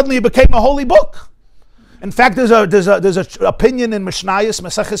 And suddenly it became a holy book. In fact, there's a opinion in Mishnayos,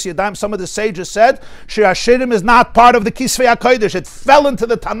 Maseches Yadayim, some of the sages said, Shir HaShirim is not part of the Kisvei HaKodesh. It fell into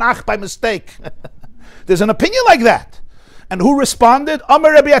the Tanakh by mistake. There's an opinion like that. And who responded?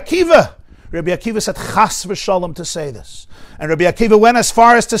 Amar Rabbi Akiva. Rabbi Akiva said, Chas v'shalom to say this. And Rabbi Akiva went as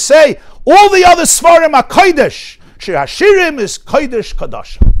far as to say, all the other Svarim are Kodesh. Shir HaShirim is Kodesh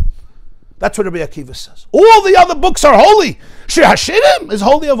Kadosh. That's what Rabbi Akiva says. All the other books are holy. Shir HaShirim is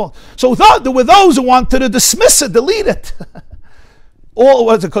holy of all. So there were those who wanted to dismiss it, delete it. All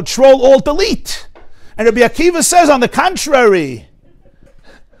was a control, alt, delete. And Rabbi Akiva says, on the contrary,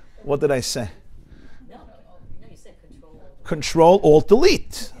 what did I say? You said control, alt,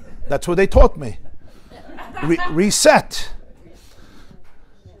 delete. That's what they taught me. Reset.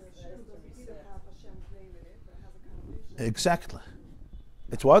 Exactly.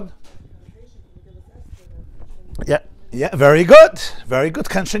 It's what? Yeah, very good. Very good.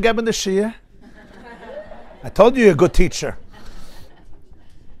 Kenshin Geben the Shir. I told you you're a good teacher.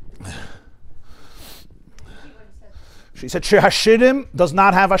 She said, Shir HaShirim does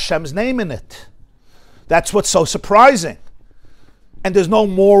not have Hashem's name in it. That's what's so surprising. And there's no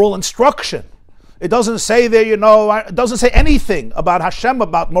moral instruction. It doesn't say there, it doesn't say anything about Hashem,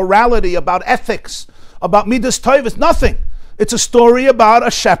 about morality, about ethics, about Midas Tovos, nothing. It's a story about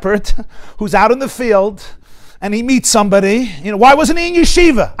a shepherd who's out in the field and he meets somebody. Why wasn't he in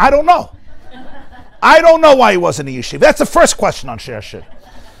yeshiva? I don't know. I don't know why he wasn't in yeshiva. That's the first question on Shir HaShirim.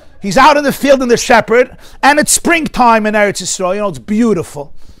 He's out in the field in the shepherd, and it's springtime in Eretz Yisrael. It's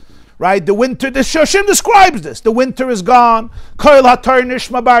beautiful, right? The winter, the Shir HaShirim describes this. The winter is gone. Kol hator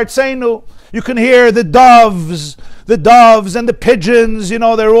nishma b'artzeinu. You can hear the doves and the pigeons.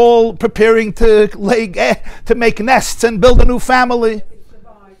 They're all preparing to make nests and build a new family.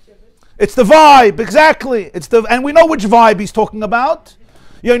 It's the vibe, exactly. And we know which vibe he's talking about.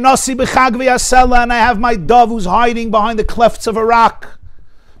 And I have my dove who's hiding behind the clefts of a rock.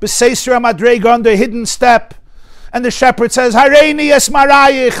 B'seisra madrega, on the hidden step. And the shepherd says, Hareini es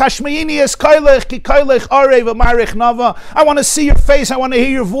marayich, hashmeini es koilech, ki koilech orei v'marich nava. I want to see your face, I want to hear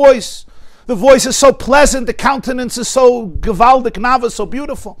your voice. The voice is so pleasant, the countenance is so gevaldik nava, so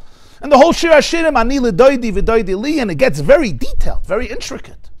beautiful. And the whole Shir HaShirim, ani l'doidi v'doidi li, and it gets very detailed, very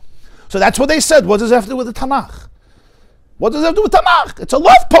intricate. So that's what they said. What does it have to do with the Tanakh? What does it have to do with Tanakh? It's a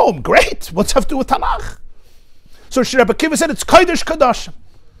love poem, great. What's it have to do with Tanakh? So Rabbi Akiva said it's Kodesh Kodashim.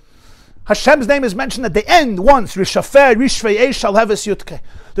 Hashem's name is mentioned at the end once. Rishafer, Rishvei, Eshal, Heves, Yutke.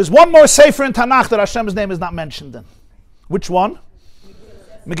 There's one more sefer in Tanakh that Hashem's name is not mentioned in. Which one?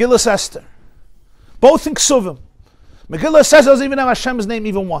 Megilah Esther. Both in Ksuvim. Megilah Esther doesn't even have Hashem's name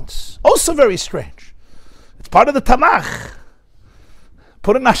even once. Also very strange. It's part of the Tanakh.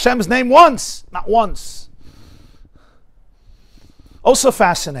 Put in Hashem's name once, not once. Also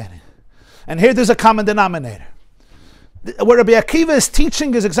fascinating. And here there's a common denominator. What Rabbi Akiva is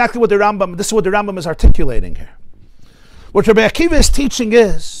teaching is exactly what the Rambam, this is what the Rambam is articulating here. What Rabbi Akiva is teaching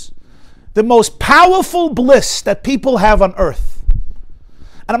is the most powerful bliss that people have on earth.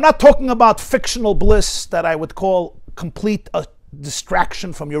 And I'm not talking about fictional bliss that I would call complete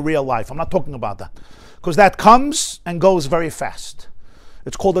distraction from your real life. I'm not talking about that. Because that comes and goes very fast.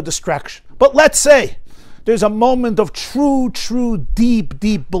 It's called a distraction. But let's say there's a moment of true,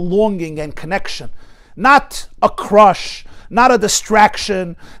 deep belonging and connection. Not a crush, not a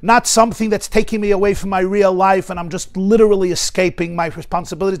distraction, not something that's taking me away from my real life and I'm just literally escaping my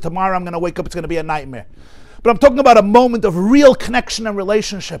responsibility. Tomorrow I'm going to wake up, it's going to be a nightmare. But I'm talking about a moment of real connection and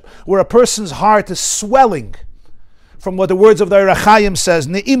relationship where a person's heart is swelling from what the words of the Chaim says,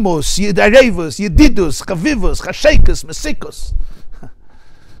 Ne'imus, Yidarevus, Yedidus, Chavivus, Chashekus, Mesikus. I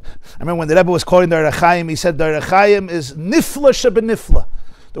remember when the Rebbe was quoting the Chaim, he said the Chaim is nifla shebenifla.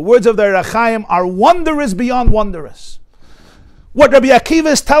 The words of the Chaim are wondrous beyond wondrous. What Rabbi Akiva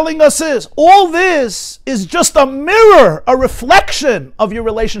is telling us is, all this is just a mirror, a reflection of your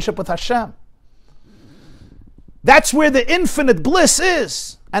relationship with Hashem. That's where the infinite bliss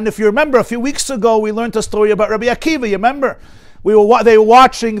is. And if you remember, a few weeks ago, we learned a story about Rabbi Akiva. You remember? They were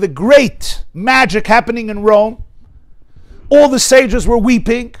watching the great magic happening in Rome. All the sages were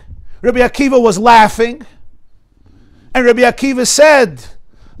weeping. Rabbi Akiva was laughing. And Rabbi Akiva said,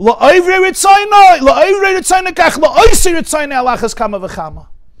 and we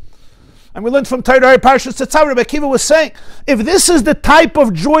learned from Parshas Tzatzah, Rabbi Akiva was saying, if this is the type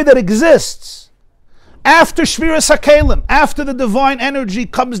of joy that exists after Shviras HaKelim, after the divine energy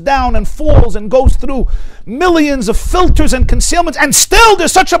comes down and falls and goes through millions of filters and concealments, and still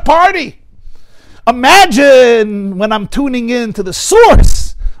there's such a party. Imagine when I'm tuning in to the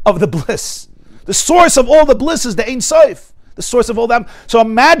source of the bliss. The source of all the bliss is the Ein Sof. The source of all that. So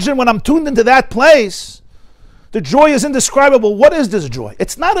imagine when I'm tuned into that place, the joy is indescribable. What is this joy?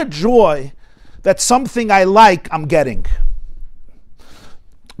 It's not a joy that something I like I'm getting.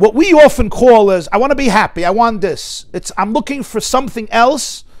 What we often call is, I want to be happy, I want this. I'm looking for something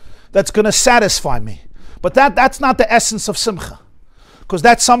else that's going to satisfy me. But that's not the essence of simcha. Because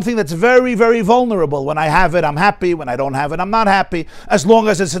that's something that's very, very vulnerable. When I have it, I'm happy. When I don't have it, I'm not happy. As long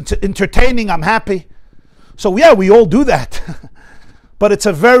as it's entertaining, I'm happy. So yeah, we all do that. But it's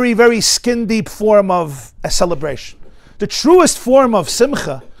a very, very skin-deep form of a celebration. The truest form of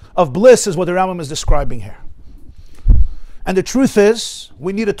simcha, of bliss, is what the Rambam is describing here. And the truth is,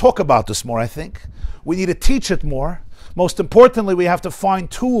 we need to talk about this more, I think. We need to teach it more. Most importantly, we have to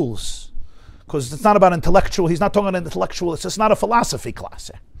find tools. Because it's not about intellectual, he's not talking about intellectual, it's just not a philosophy class.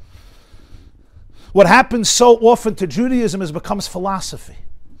 What happens so often to Judaism is becomes philosophy.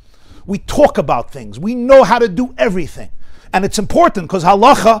 We talk about things. We know how to do everything. And it's important because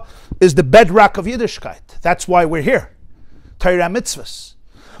halacha is the bedrock of Yiddishkeit. That's why we're here. Torah mitzvahs.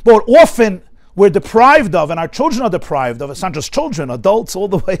 But often we're deprived of, and our children are deprived of, it's not just children, adults all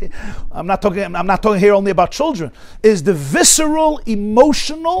the way. I'm not talking here only about children, is the visceral,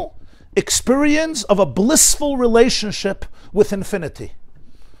 emotional experience of a blissful relationship with infinity.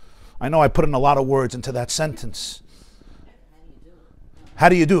 I know I put in a lot of words into that sentence. How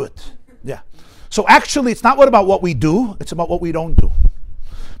do you do it? Yeah. So actually, it's not about what we do, it's about what we don't do.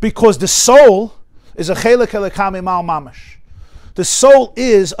 Because the soul is a chelek elokam mal mamash. The soul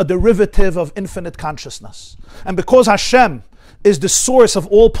is a derivative of infinite consciousness. And because Hashem is the source of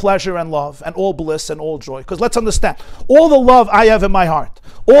all pleasure and love, and all bliss and all joy. Because let's understand, all the love I have in my heart,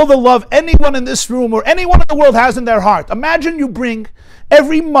 all the love anyone in this room or anyone in the world has in their heart. Imagine you bring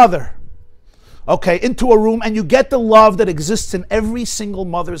every mother, into a room and you get the love that exists in every single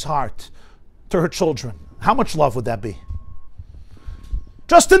mother's heart to her children. How much love would that be?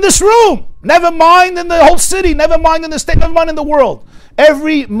 Just in this room. Never mind in the whole city, never mind in the state, never mind in the world.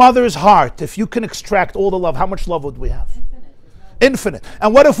 Every mother's heart, if you can extract all the love, how much love would we have? Infinite.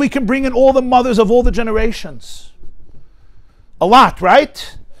 And what if we can bring in all the mothers of all the generations? A lot,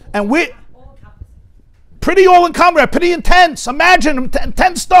 right? And we pretty all-encompassing, pretty intense. Imagine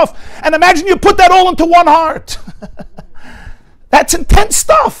intense stuff. And imagine you put that all into one heart. That's intense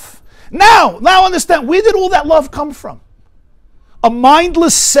stuff. Now understand, where did all that love come from? A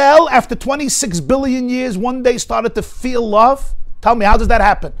mindless cell after 26 billion years one day started to feel love? Tell me, how does that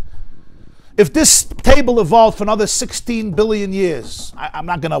happen? If this table evolved for another 16 billion years, I'm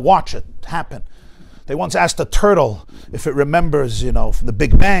not going to watch it happen. They once asked a turtle if it remembers, from the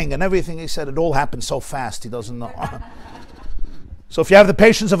Big Bang and everything. He said it all happened so fast, he doesn't know. So if you have the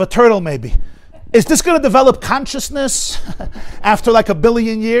patience of a turtle, maybe. Is this going to develop consciousness after like a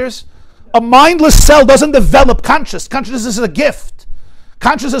billion years? A mindless cell doesn't develop consciousness. Consciousness is a gift.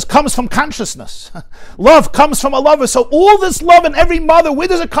 Consciousness comes from consciousness. Love comes from a lover. So all this love in every mother, where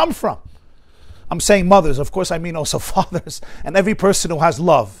does it come from? I'm saying mothers. Of course, I mean also fathers. And every person who has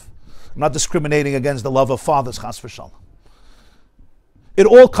love. I'm not discriminating against the love of fathers, chas v'shalom. It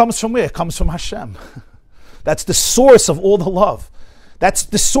all comes from where? It comes from Hashem. That's the source of all the love. That's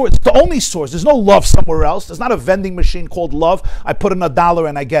the source, the only source. There's no love somewhere else. There's not a vending machine called love. I put in $1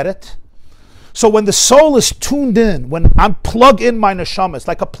 and I get it. So when the soul is tuned in, when I plug in my neshama, it's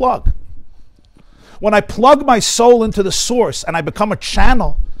like a plug. When I plug my soul into the source and I become a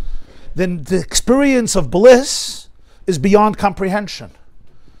channel, then the experience of bliss is beyond comprehension.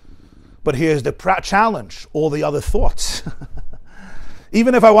 But here's the challenge, all the other thoughts.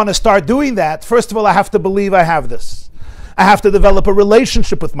 Even if I want to start doing that, first of all, I have to believe I have this. I have to develop a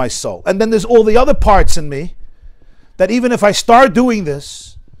relationship with my soul. And then there's all the other parts in me that even if I start doing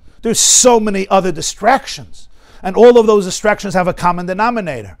this, there's so many other distractions. And all of those distractions have a common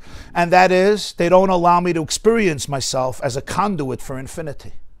denominator. And that is, they don't allow me to experience myself as a conduit for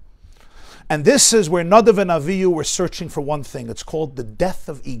infinity. And this is where Nadav and Avihu were searching for one thing. It's called the death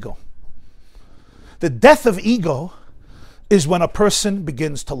of ego. The death of ego is when a person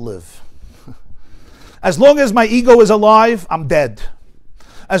begins to live. As long as my ego is alive, I'm dead.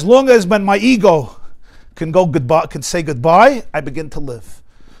 As long as when my ego can say goodbye, I begin to live.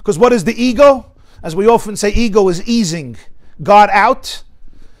 Because what is the ego? As we often say, ego is easing God out,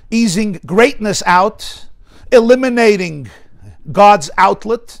 easing greatness out, eliminating God's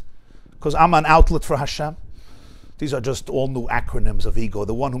outlet, because I'm an outlet for Hashem. These are just all new acronyms of ego.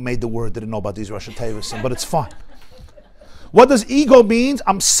 The one who made the word didn't know about these Rosh Hashanah, but it's fine. What does ego mean?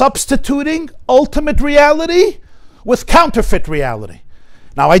 I'm substituting ultimate reality with counterfeit reality.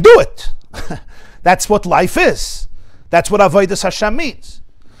 Now I do it. That's what life is. That's what Avodas Hashem means.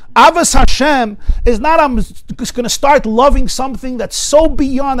 Avos Hashem is not I'm just going to start loving something that's so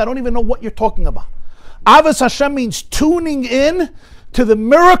beyond, I don't even know what you're talking about. Avos Hashem means tuning in to the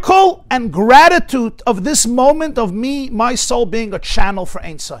miracle and gratitude of this moment of me, my soul being a channel for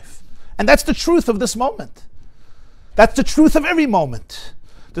Ein Sof. And that's the truth of this moment. That's the truth of every moment.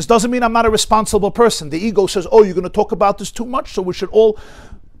 This doesn't mean I'm not a responsible person. The ego says, oh, you're going to talk about this too much, so we should all...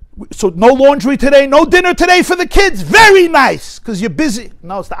 So no laundry today, no dinner today for the kids. Very nice, because you're busy.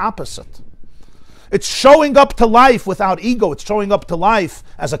 No, it's the opposite. It's showing up to life without ego. It's showing up to life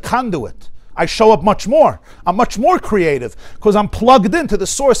as a conduit. I show up much more. I'm much more creative because I'm plugged into the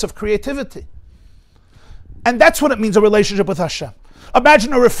source of creativity. And that's what it means, a relationship with Hashem.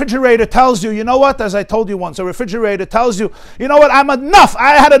 Imagine a refrigerator tells you, you know what, as I told you once, a refrigerator tells you, you know what, I'm enough.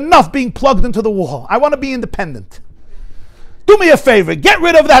 I had enough being plugged into the wall. I want to be independent. Do me a favor, get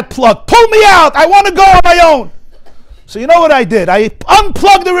rid of that plug. Pull me out. I want to go on my own. So you know what I did? I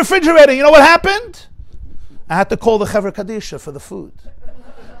unplugged the refrigerator. You know what happened? I had to call the Chevra Kadisha for the food.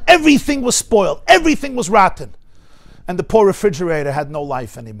 Everything was spoiled. Everything was rotten. And the poor refrigerator had no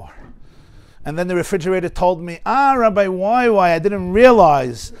life anymore. And then the refrigerator told me, Rabbi, why? I didn't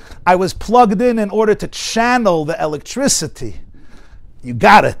realize I was plugged in order to channel the electricity. You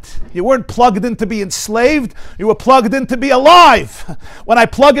got it. You weren't plugged in to be enslaved. You were plugged in to be alive. When I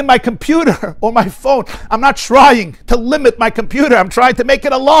plug in my computer or my phone, I'm not trying to limit my computer. I'm trying to make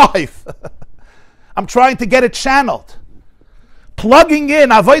it alive. I'm trying to get it channeled. Plugging in,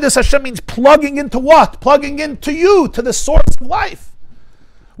 Avodas Hashem means plugging into what? Plugging into you, to the source of life,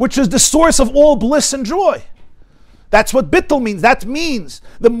 which is the source of all bliss and joy. That's what bittul means. That means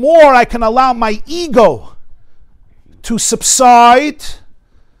the more I can allow my ego to subside,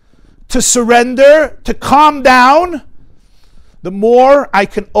 to surrender, to calm down, the more I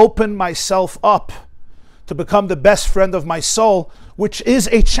can open myself up to become the best friend of my soul, which is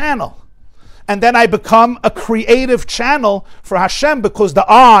a channel. And then I become a creative channel for Hashem, because the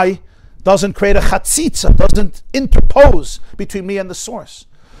I doesn't create a chatzitza, doesn't interpose between me and the source.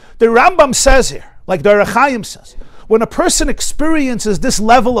 The Rambam says here, like the Chaim says, when a person experiences this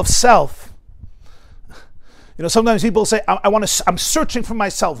level of self, sometimes people say, I'm searching for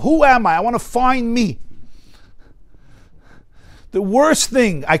myself. Who am I? I want to find me. The worst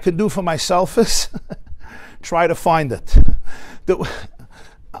thing I could do for myself is try to find it.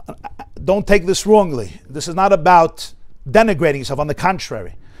 Don't take this wrongly. This is not about denigrating yourself. On the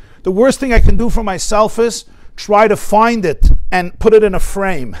contrary. The worst thing I can do for myself is try to find it and put it in a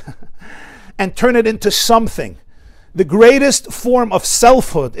frame and turn it into something. The greatest form of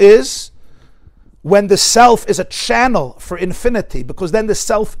selfhood is when the self is a channel for infinity, because then the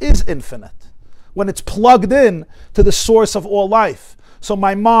self is infinite. When it's plugged in to the source of all life. So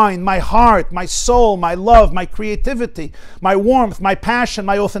my mind, my heart, my soul, my love, my creativity, my warmth, my passion,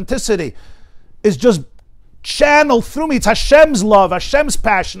 my authenticity is just channeled through me. It's Hashem's love, Hashem's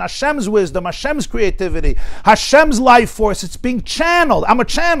passion, Hashem's wisdom, Hashem's creativity, Hashem's life force. It's being channeled. I'm a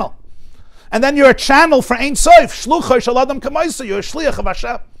channel. And then you're a channel for Ein Sof. Shluchah shel Adam k'maisa. You're a shliach of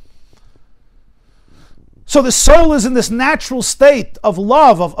Hashem. So the soul is in this natural state of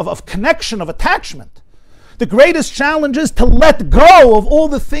love, of connection, of attachment. The greatest challenge is to let go of all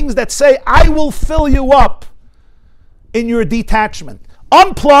the things that say, I will fill you up in your detachment.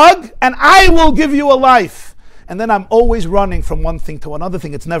 Unplug, and I will give you a life. And then I'm always running from one thing to another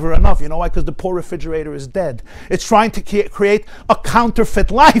thing. It's never enough. You know why? Because the poor refrigerator is dead. It's trying to create a counterfeit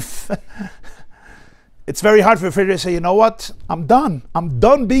life. It's very hard for a refrigerator to say, you know what? I'm done. I'm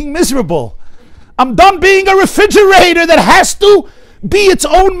done being miserable. I'm done being a refrigerator that has to be its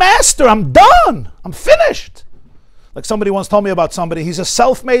own master. I'm done. I'm finished. Like somebody once told me about somebody. He's a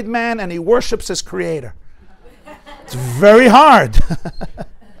self-made man and he worships his creator. It's very hard.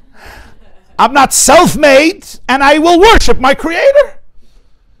 I'm not self-made and I will worship my creator.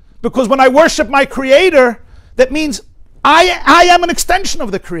 Because when I worship my creator, that means I am an extension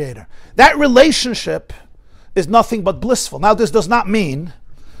of the creator. That relationship is nothing but blissful. Now this does not mean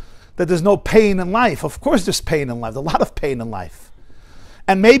that there's no pain in life. Of course there's pain in life. There's a lot of pain in life.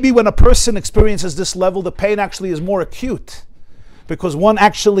 And maybe when a person experiences this level, the pain actually is more acute. Because one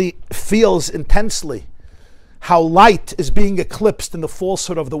actually feels intensely how light is being eclipsed in the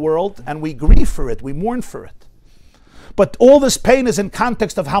falsehood of the world, and we grieve for it, we mourn for it. But all this pain is in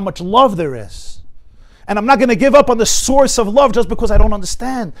context of how much love there is. And I'm not going to give up on the source of love just because I don't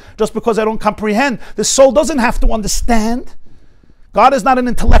understand, just because I don't comprehend. The soul doesn't have to understand. God is not an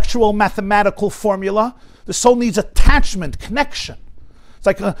intellectual, mathematical formula. The soul needs attachment, connection. It's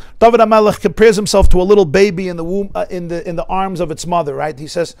like David HaMelech compares himself to a little baby in the womb, in the arms of its mother, right? He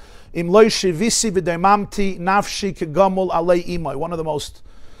says, "Im lo shivisi v'dermamti nafshi kegamul alei imay." One of the most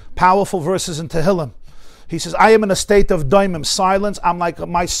powerful verses in Tehillim. He says, "I am in a state of daimim, silence.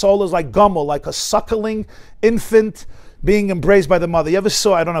 My soul is like gamul, like a suckling infant being embraced by the mother." You ever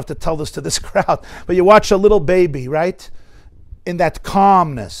saw? I don't have to tell this to this crowd, but you watch a little baby, right? In that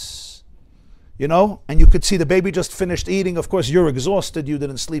calmness. And you could see the baby just finished eating. Of course, you're exhausted. You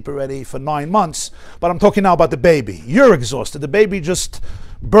didn't sleep already for 9 months. But I'm talking now about the baby. You're exhausted. The baby just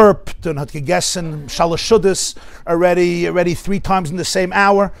burped and had gegessen shalashudis already 3 times in the same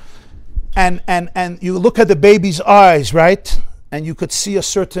hour. And you look at the baby's eyes, right? And you could see a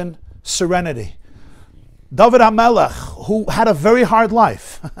certain serenity. David HaMelech, who had a very hard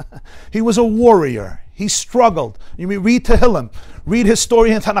life. He was a warrior. He struggled. You mean read Tehillim, read his story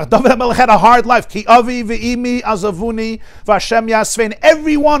in Tanakh. David HaMelech had a hard life. Ki avi v'imi azavuni v'Hashem yasvein.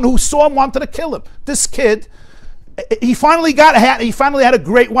 Everyone who saw him wanted to kill him. This kid, he finally had a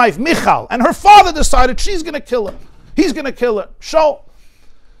great wife, Michal, and her father decided she's going to kill him. He's going to kill her. So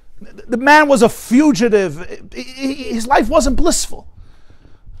the man was a fugitive. His life wasn't blissful,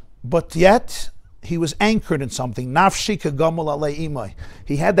 but yet he was anchored in something. Nafshi kegamul alei imay.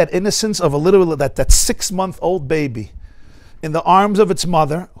 He had that innocence of that 6-month-old baby in the arms of its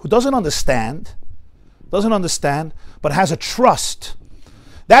mother, who doesn't understand, but has a trust.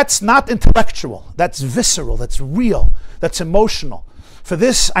 That's not intellectual. That's visceral. That's real. That's emotional. For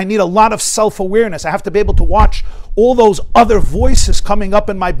this, I need a lot of self-awareness. I have to be able to watch all those other voices coming up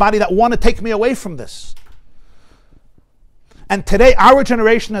in my body that want to take me away from this. And today, our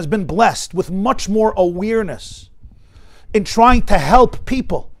generation has been blessed with much more awareness in trying to help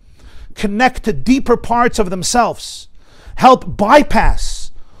people connect to deeper parts of themselves, help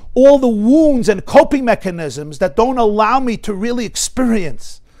bypass all the wounds and coping mechanisms that don't allow me to really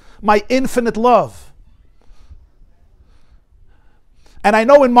experience my infinite love. And I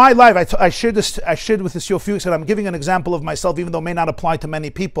know in my life, I shared with this a few weeks ago, I'm giving an example of myself, even though it may not apply to many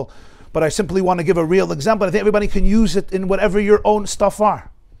people. But I simply want to give a real example. I think everybody can use it in whatever your own stuff are.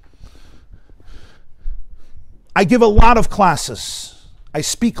 I give a lot of classes. I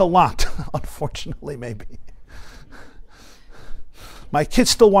speak a lot, unfortunately, maybe. My kids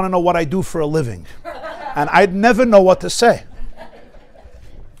still want to know what I do for a living. And I'd never know what to say.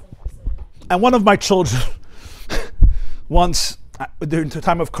 And one of my children, once, during the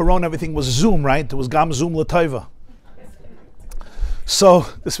time of Corona, everything was Zoom, right? It was Gam Zoom L'Taiva. So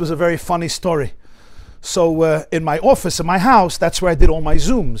this was a very funny story. So in my office, in my house, that's where I did all my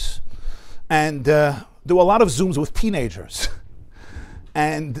Zooms. And there were a lot of Zooms with teenagers.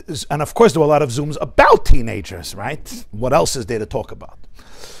 And of course, there were a lot of Zooms about teenagers, right? What else is there to talk about?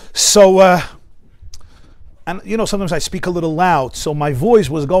 So, and you know, sometimes I speak a little loud, so my voice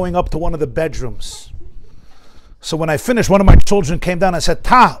was going up to one of the bedrooms. So when I finished, one of my children came down and said,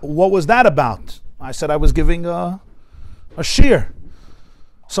 "Ta, what was that about?" I said, "I was giving a shiur."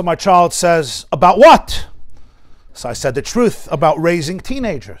 So my child says, "About what?" So I said the truth, about raising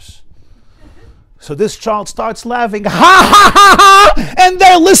teenagers. So this child starts laughing, ha ha ha ha, and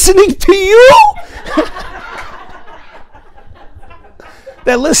they're listening to you?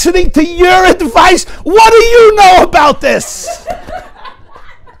 They're listening to your advice? What do you know about this?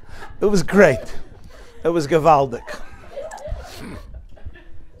 It was great. It was gewaldic.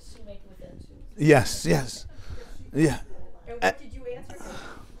 Yes, yes. Yeah. And what did you answer?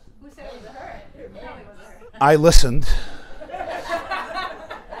 Who said it was her? It probably wasn't her. I listened.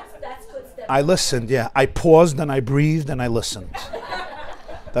 That's good step. I listened, yeah. I paused and I breathed and I listened.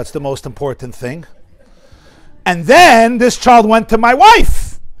 That's the most important thing. And then this child went to my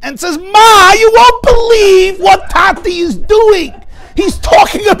wife and says, "Ma, you won't believe what Tati is doing. He's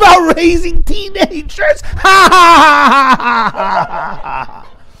talking about raising teenagers." Ha ha ha ha ha ha.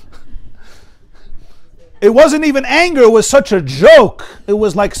 It wasn't even anger, it was such a joke. It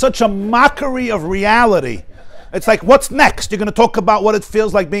was like such a mockery of reality. It's like, what's next? You're going to talk about what it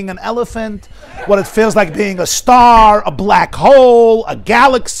feels like being an elephant, what it feels like being a star, a black hole, a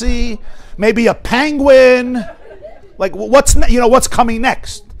galaxy, maybe a penguin. Like, what's what's coming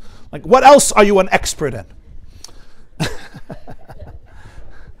next? Like, what else are you an expert in?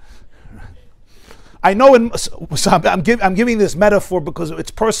 I know I'm giving this metaphor because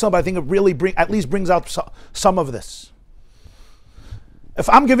it's personal, but I think it really brings out some of this. If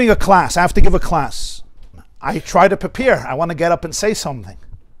I'm giving a class, I have to give a class. I try to prepare. I want to get up and say something.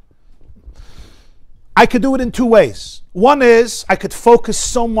 I could do it in two ways. One is I could focus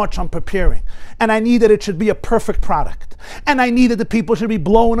so much on preparing, and I need that it should be a perfect product, and I need that the people should be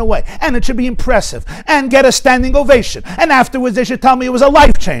blown away, and it should be impressive, and get a standing ovation, and afterwards they should tell me it was a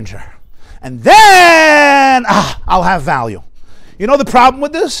life changer. And then I'll have value. You know the problem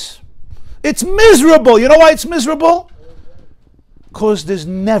with this? It's miserable. You know why it's miserable? Because there's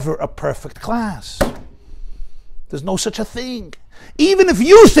never a perfect class. There's no such a thing. Even if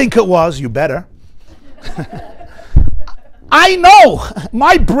you think it was, you better. I know.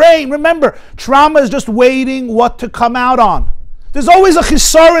 My brain, remember, trauma is just waiting what to come out on. There's always a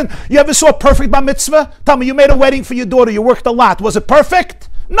chisaron. You ever saw a perfect bar mitzvah? Tell me, you made a wedding for your daughter. You worked a lot. Was it perfect?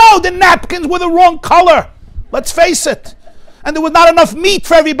 No, the napkins were the wrong color. Let's face it. And there was not enough meat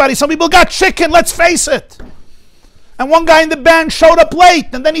for everybody. Some people got chicken. Let's face it. And one guy in the band showed up late,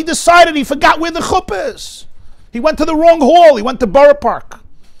 and then he decided he forgot where the chuppah is. He went to the wrong hall. He went to Borough Park.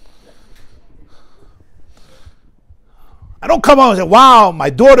 I don't come on and say, "Wow, my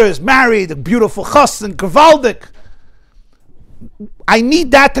daughter is married, a beautiful chas and gewaldic." I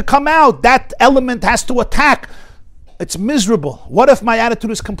need that to come out. That element has to attack. It's miserable. What if my attitude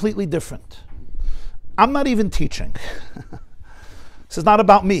is completely different? I'm not even teaching. This is not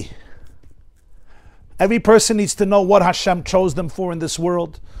about me. Every person needs to know what Hashem chose them for in this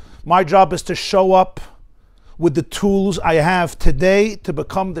world. My job is to show up with the tools I have today to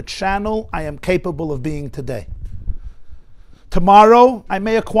become the channel I am capable of being today. Tomorrow, I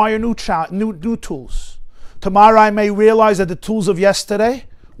may acquire new tools. Tomorrow, I may realize that the tools of yesterday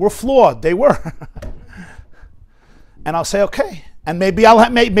were flawed. They were. And I'll say, okay. And maybe I'll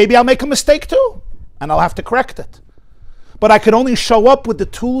make a mistake too. And I'll have to correct it. But I can only show up with the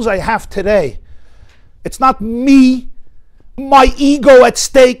tools I have today. It's not me, my ego at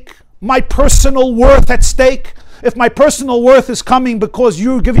stake, my personal worth at stake. If my personal worth is coming because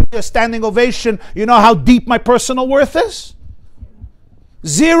you're giving me a standing ovation, you know how deep my personal worth is?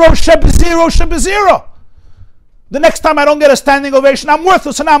 Zero, sheba zero, sheba zero. The next time I don't get a standing ovation, I'm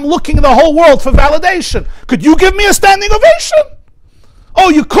worthless, and I'm looking at the whole world for validation. Could you give me a standing ovation? Oh,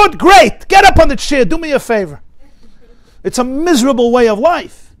 you could? Great. Get up on the chair. Do me a favor. It's a miserable way of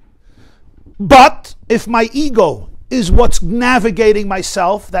life. But if my ego is what's navigating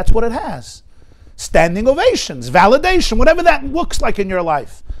myself, that's what it has. Standing ovations, validation, whatever that looks like in your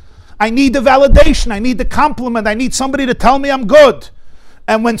life. I need the validation. I need the compliment. I need somebody to tell me I'm good.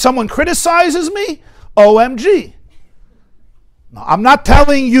 And when someone criticizes me, OMG. No, I'm not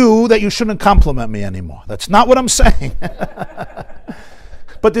telling you that you shouldn't compliment me anymore. That's not what I'm saying.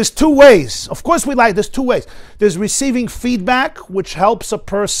 But there's two ways. Of course there's two ways. There's receiving feedback, which helps a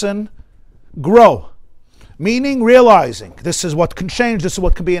person grow. Meaning realizing this is what can change, this is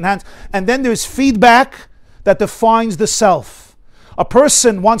what can be enhanced. And then there's feedback that defines the self. A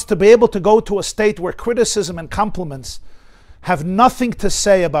person wants to be able to go to a state where criticism and compliments have nothing to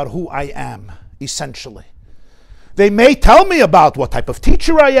say about who I am, essentially. They may tell me about what type of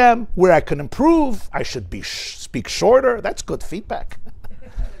teacher I am, where I can improve, I should speak shorter. That's good feedback.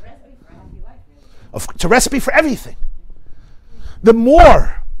 It's a recipe for everything. The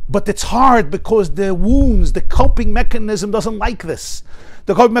more, but it's hard because the wounds, the coping mechanism doesn't like this.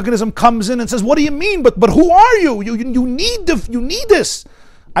 The coping mechanism comes in and says, what do you mean? But who are you? You need this.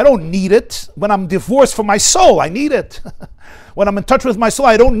 I don't need it. When I'm divorced from my soul, I need it. When I'm in touch with my soul,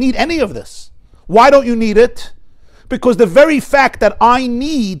 I don't need any of this. Why don't you need it? Because the very fact that I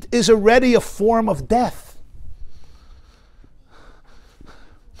need is already a form of death.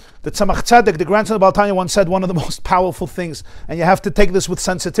 The Tzemach Tzedek, the grandson of Baal Tanya, once said one of the most powerful things, and you have to take this with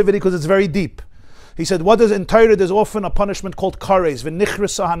sensitivity because it's very deep. He said, what is in Torah, there's often a punishment called kares,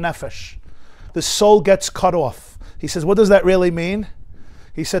 v'nichrisa hanefesh. The soul gets cut off. He says, what does that really mean?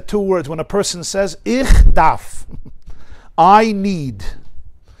 He said two words. When a person says, ich darf, I need,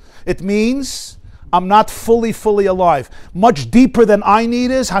 it means I'm not fully alive. Much deeper than I need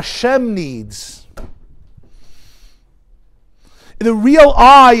is Hashem needs. The real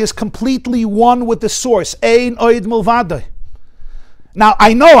I is completely one with the source. Ein oid milvadai. Now,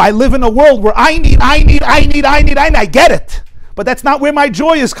 I know I live in a world where I need. I get it. But that's not where my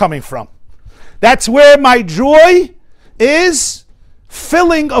joy is coming from. That's where my joy is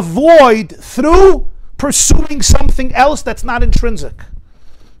filling a void through pursuing something else that's not intrinsic.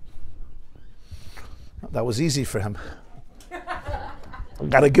 That was easy for him.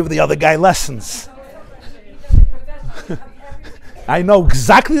 Got to give the other guy lessons. I know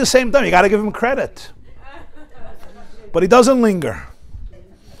exactly the same thing. You got to give him credit. But he doesn't linger.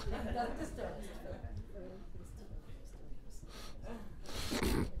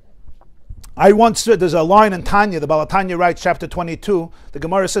 There's a line in Tanya, the Baal Tanya writes, chapter 22, the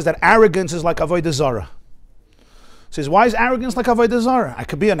Gemara says that arrogance is like avodah zarah. Says, why is arrogance like avodah zarah? I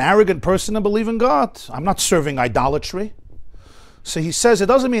could be an arrogant person and believe in God. I'm not serving idolatry. So he says, it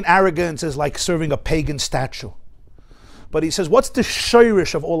doesn't mean arrogance is like serving a pagan statue. But he says, what's the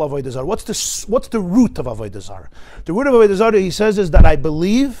shayrish of all avodah zarah? What's the root of avodah zarah? The root of avodah zarah, he says, is that I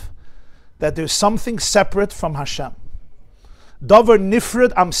believe that there's something separate from Hashem. Davar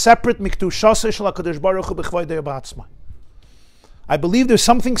nifrid, I'm separate miktushasei shel HaKadosh Baruch Hu b'chvaydei b'atzmai. I believe there's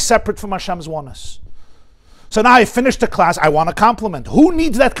something separate from Hashem's oneness. So now I finished the class, I want a compliment. Who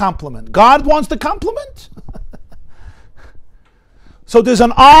needs that compliment? God wants the compliment? So there's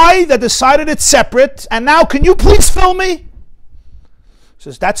an I that decided it's separate, and now can you please fill me? He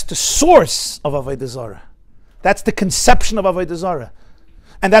says that's the source of avodah zarah. That's the conception of avodah zarah.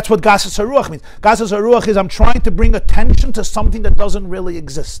 And that's what Gasas HaRuach means. Gasas HaRuach is I'm trying to bring attention to something that doesn't really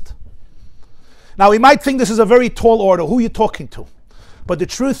exist. Now we might think this is a very tall order. Who are you talking to? But the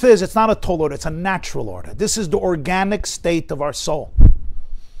truth is it's not a tall order, it's a natural order. This is the organic state of our soul.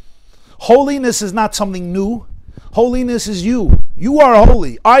 Holiness is not something new. Holiness is you. You are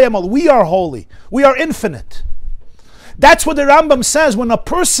holy. I am holy. We are holy. We are infinite. That's what the Rambam says when a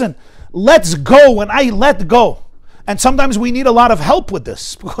person lets go, when I let go. And sometimes we need a lot of help with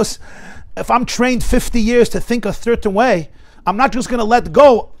this, because if I'm trained 50 years to think a certain way, I'm not just going to let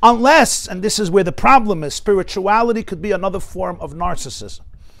go unless, and this is where the problem is, spirituality could be another form of narcissism.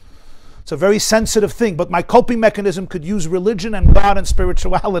 It's a very sensitive thing, but my coping mechanism could use religion and God and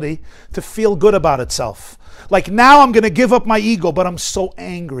spirituality to feel good about itself. Like now I'm going to give up my ego, but I'm so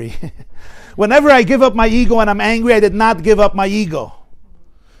angry. Whenever I give up my ego and I'm angry, I did not give up my ego.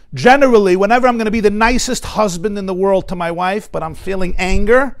 Generally, whenever I'm going to be the nicest husband in the world to my wife, but I'm feeling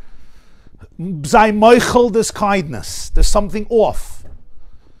anger, Zay Moichel, this kindness. There's something off.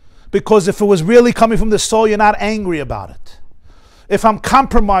 Because if it was really coming from the soul, you're not angry about it. If I'm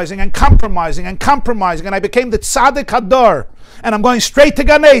compromising and compromising and compromising, and I became the tzaddik Adar, and I'm going straight to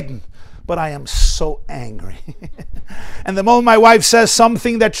Gan Eden, but I am so angry. And the moment my wife says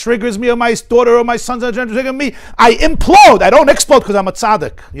something that triggers me, or my daughter or my sons that trigger me, I implode. I don't explode because I'm a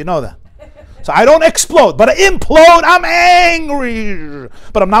tzaddik. You know that. So I don't explode, but I implode. I'm angry.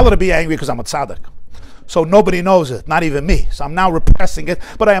 But I'm not going to be angry because I'm a tzaddik. So nobody knows it, not even me. So I'm now repressing it,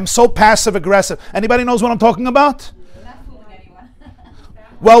 but I am so passive aggressive. Anybody knows what I'm talking about? You're not fooling anyone.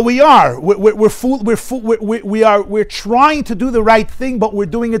 Well, we are. We're trying to do the right thing, but we're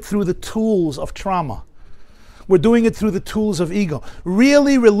doing it through the tools of trauma. We're doing it through the tools of ego.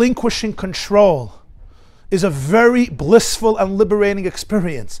 Really relinquishing control is a very blissful and liberating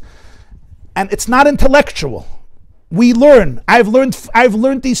experience. And it's not intellectual. We learn. I've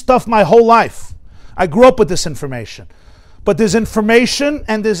learned these stuff my whole life. I grew up with this information. But there's information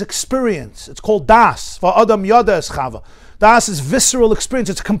and there's experience. It's called das. Va'adam yada es chava. Das is visceral experience.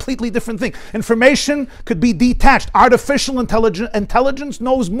 It's a completely different thing. Information could be detached. Artificial intelligence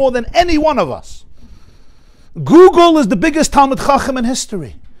knows more than any one of us. Google is the biggest Talmud Chacham in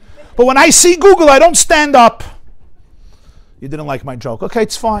history. But when I see Google, I don't stand up. You didn't like my joke. Okay,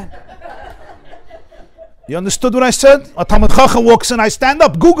 it's fine. You understood what I said? A Talmud Chacham walks in, I stand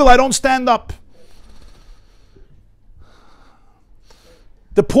up. Google, I don't stand up.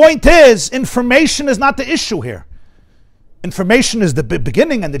 The point is, information is not the issue here. Information is the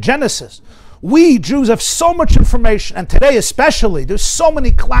beginning and the genesis. We Jews have so much information, and today especially, there's so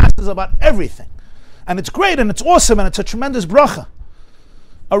many classes about everything. And it's great, and it's awesome, and it's a tremendous bracha.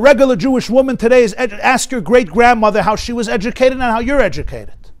 A regular Jewish woman today is, ask your great-grandmother how she was educated and how you're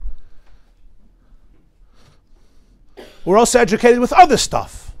educated. We're also educated with other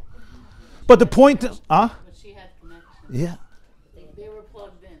stuff. But the point is, But she had connection. Yeah. They were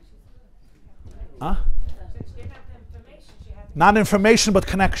plugged in. Not information, but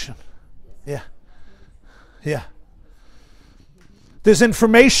connection. Yeah. Yeah. There's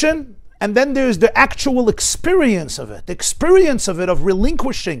information, and then there's the actual experience of it. The experience of it, of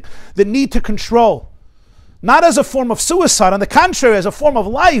relinquishing the need to control. Not as a form of suicide, on the contrary, as a form of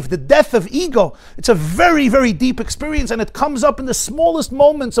life, the death of ego. It's a very, very deep experience, and it comes up in the smallest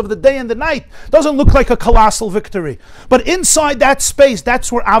moments of the day and the night. Doesn't look like a colossal victory. But inside that space,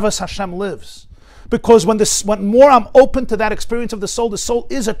 that's where Avos Hashem lives. Because when more I'm open to that experience of the soul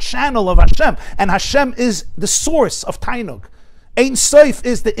is a channel of Hashem, and Hashem is the source of Tainug. Ein Sof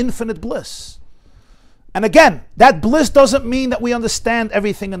is the infinite bliss. And again, that bliss doesn't mean that we understand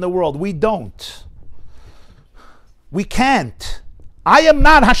everything in the world. We don't. We can't. I am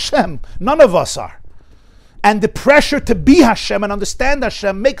not Hashem. None of us are. And the pressure to be Hashem and understand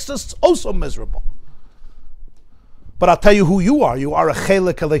Hashem makes us also miserable. But I'll tell you who you are. You are a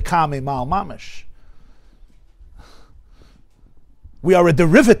chelik elekami mal mamish. We are a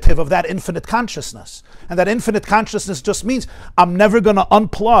derivative of that infinite consciousness. And that infinite consciousness just means I'm never going to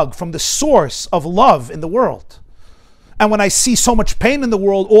unplug from the source of love in the world. And when I see so much pain in the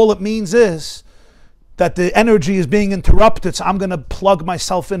world, all it means is that the energy is being interrupted, so I'm going to plug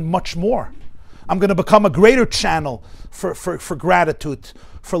myself in much more. I'm going to become a greater channel for gratitude,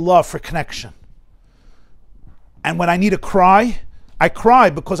 for love, for connection. And when I need to cry, I cry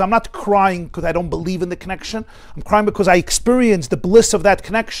because I'm not crying because I don't believe in the connection. I'm crying because I experience the bliss of that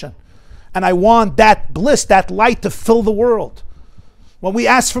connection. And I want that bliss, that light to fill the world. When we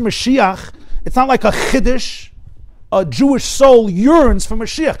ask for Mashiach, it's not like a chiddush. A Jewish soul yearns for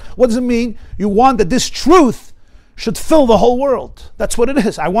Mashiach. What does it mean? You want that this truth should fill the whole world. That's what it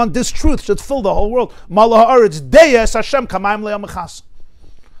is. I want this truth should fill the whole world. Malach haaretz deyes Hashem kamayim le'amachas.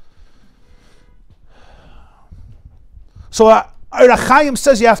 So Chaim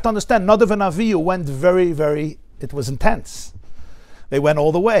says you have to understand, Nadav and Avihu went very, very, it was intense. They went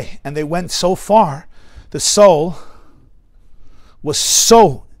all the way, and they went so far. The soul was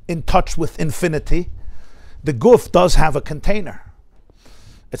so in touch with infinity. The guf does have a container.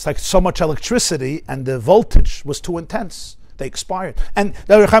 It's like so much electricity, and the voltage was too intense. They expired. And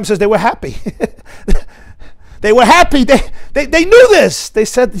the Chaim says they were happy. They were happy. They knew this. They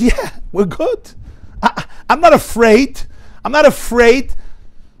said, yeah, we're good. I'm not afraid. I'm not afraid.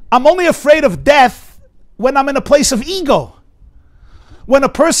 I'm only afraid of death when I'm in a place of ego. When a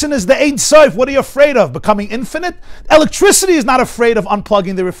person is the Ein Sof, what are you afraid of? Becoming infinite? Electricity is not afraid of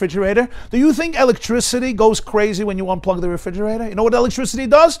unplugging the refrigerator. Do you think electricity goes crazy when you unplug the refrigerator? You know what electricity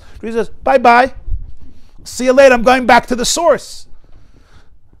does? It says, bye-bye. See you later. I'm going back to the source.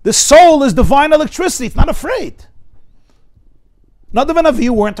 The soul is divine electricity. It's not afraid. Nadav and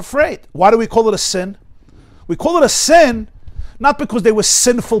Avihu weren't afraid. Why do we call it a sin? We call it a sin not because they were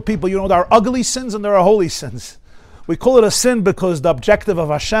sinful people. You know, there are ugly sins and there are holy sins. We call it a sin because the objective of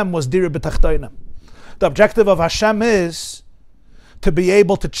Hashem was dira b'tachtonim. The objective of Hashem is to be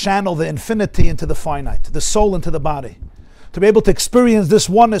able to channel the infinity into the finite, the soul into the body. To be able to experience this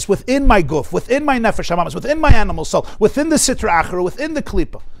oneness within my guf, within my nefesh hamamas, within my animal soul, within the sitra achra, within the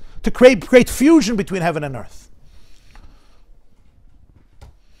klipa. To create fusion between heaven and earth.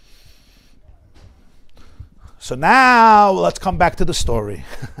 So now, let's come back to the story.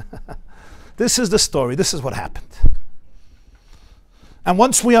 This is the story. This is what happened. And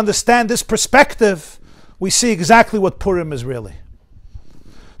once we understand this perspective, we see exactly what Purim is really.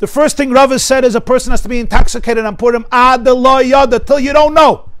 The first thing Rabbi said is a person has to be intoxicated on Purim till you don't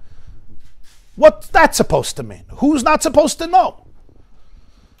know. What's that supposed to mean? Who's not supposed to know?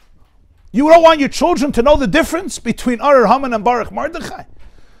 You don't want your children to know the difference between Adar, Haman, and Baruch Mordechai.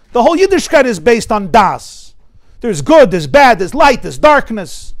 The whole Yiddishkeit is based on das. There's good, there's bad, there's light, there's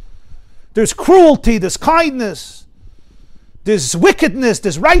darkness. There's cruelty, there's kindness. There's wickedness,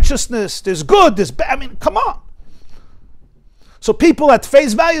 there's righteousness, there's good, there's bad. I mean, come on. So people at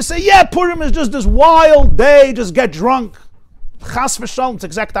face value say, yeah, Purim is just this wild day, just get drunk. Chas v'shalom, it's the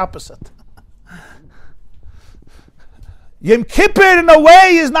exact opposite. Yom Kippur, in a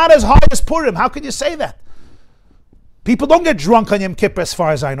way, is not as high as Purim. How can you say that? People don't get drunk on Yom Kippur, as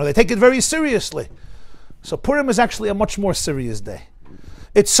far as I know. They take it very seriously. So Purim is actually a much more serious day.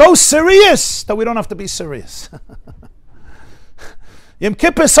 It's so serious that we don't have to be serious. Yom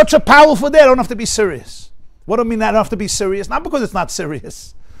Kippur is such a powerful day, I don't have to be serious. What do I mean I don't have to be serious? Not because it's not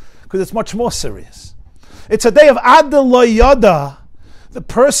serious, because it's much more serious. It's a day of Adar lo yada. The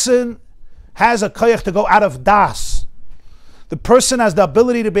person has a koyach to go out of das. The person has the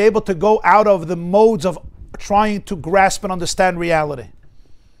ability to be able to go out of the modes of trying to grasp and understand reality.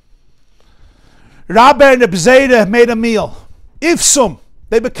 Rabbi and Zeira made a meal. Ifsum,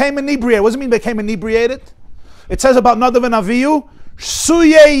 they became inebriated. What does it mean they became inebriated? It says about Nadav and Avihu,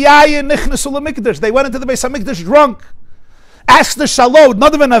 they went into the Beis HaMikdash drunk. Asked the Shalod,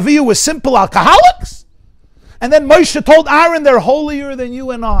 Nadav and Avihu were simple alcoholics? And then Moshe told Aaron, they're holier than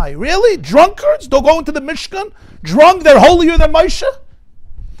you and I. Really? Drunkards? Don't go into the Mishkan? Drunk, they're holier than Moshe?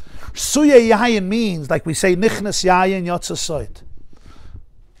 Suya yayin means, like we say, nichnas yayin yotza soit.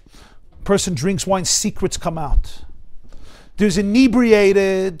 Person drinks wine, secrets come out. There's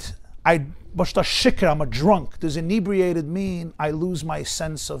inebriated, I'm a drunk. Does inebriated mean I lose my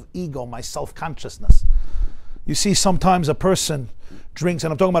sense of ego, my self-consciousness? You see, sometimes a person drinks,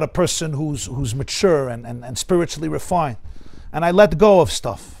 and I'm talking about a person who's mature and spiritually refined, and I let go of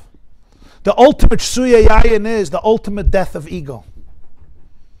stuff. The ultimate suya yayin is the ultimate death of ego.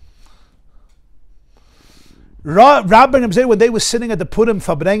 Rabbi and Zeira, when they were sitting at the Purim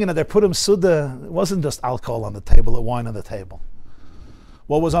Fabrengen at their Purim Suda, it wasn't just alcohol on the table or wine on the table.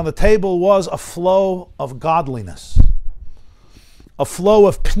 What was on the table was a flow of godliness, a flow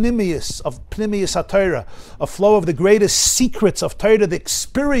of pnimius HaTorah, a flow of the greatest secrets of Torah, the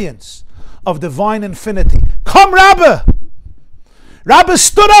experience of divine infinity. Come, Rabbi! Rabbi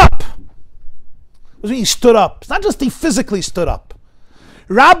stood up! What does it mean he stood up? It's not just he physically stood up.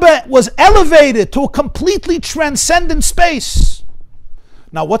 Rabbi was elevated to a completely transcendent space.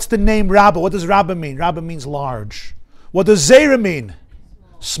 Now, what's the name Rabbi? What does Rabbi mean? Rabbi means large. What does Zeira mean?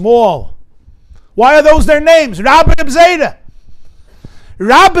 Small. Why are those their names? Rabbi and Zeira.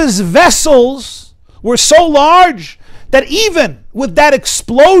 Rabbi's vessels were so large that even with that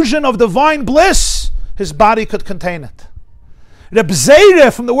explosion of divine bliss, his body could contain it. Rabbi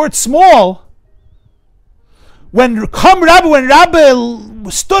Zeira, from the word small, when Rabbi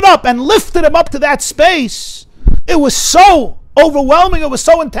stood up and lifted him up to that space, it was so overwhelming, it was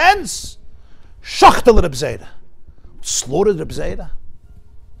so intense. Shachtel Rabbi Zeira. Slaughtered Rabbi Zeira.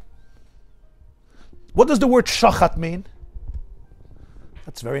 What does the word shachat mean?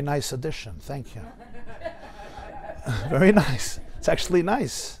 That's a very nice addition. Thank you. Very nice. It's actually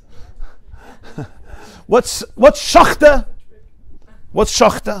nice. What's shachta? What's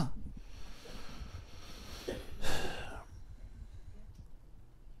shachta?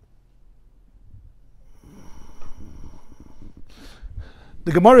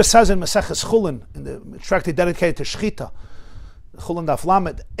 The Gemara says in Maseches Chulin, in the tractate dedicated to Shchita, Chulin Daf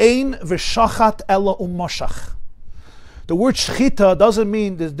Lamed, Ein v'shachat ela u'moshach. The word Shchita doesn't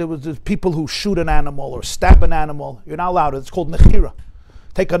mean there was people who shoot an animal or stab an animal. You're not allowed. It's called Nechira.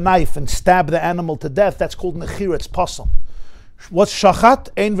 Take a knife and stab the animal to death. That's called Nechira. It's puzzle. What's Shachat?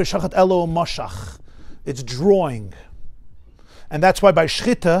 Ein v'shachat ela u'moshach. It's drawing. And that's why by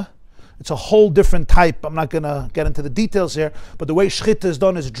Shchita, it's a whole different type. I'm not going to get into the details here, but the way shchita is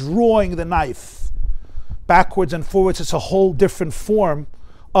done is drawing the knife backwards and forwards. It's a whole different form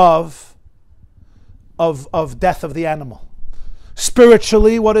of death of the animal.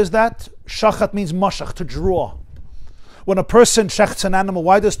 Spiritually, what is that? Shachat means mashach, to draw. When a person shechts an animal,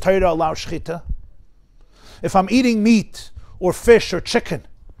 why does Torah allow shchita? If I'm eating meat or fish or chicken,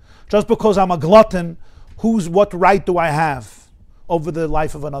 just because I'm a glutton, what right do I have over the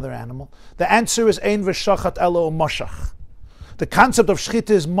life of another animal? The answer is Ein v'shachat elo mashach. The concept of shchita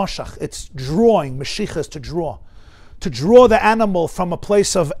is mashach. It's drawing. Mashiach is to draw. To draw the animal from a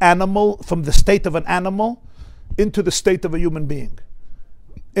place of animal, from the state of an animal, into the state of a human being.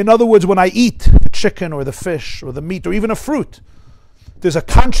 In other words, when I eat the chicken or the fish or the meat or even a fruit, there's a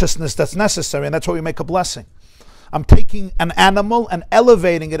consciousness that's necessary, and that's why we make a blessing. I'm taking an animal and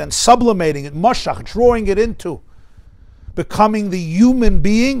elevating it and sublimating it, mashach, drawing it into becoming the human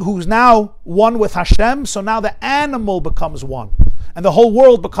being who's now one with Hashem. So now the animal becomes one, and the whole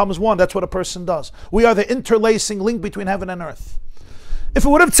world becomes one. That's what a person does. We are the interlacing link between heaven and earth. If it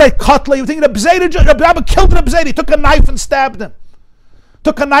would have said Kotla, you think Rabbi killed Rabbi. He took a knife and stabbed him.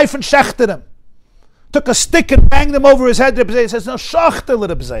 Took a knife and shechted him. Took a stick and banged him over his head. Rabbi says, no, shachter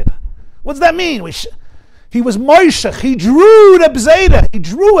Rabbi. What does that mean? He was Moishech. He drew Rabbi. He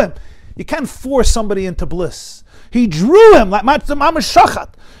drew him. You can't force somebody into bliss. He drew him like Mamash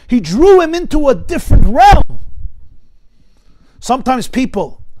Shachat. He drew him into a different realm. Sometimes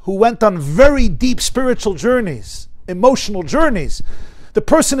people who went on very deep spiritual journeys, emotional journeys, the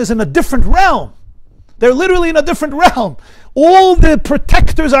person is in a different realm. They're literally in a different realm. All the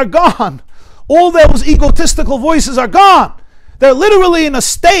protectors are gone. All those egotistical voices are gone. They're literally in a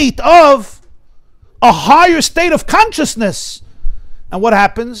state of a higher state of consciousness. And what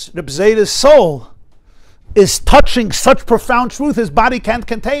happens? Reb Zaida's soul is touching such profound truth, his body can't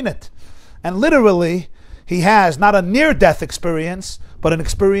contain it. And literally, he has not a near-death experience, but an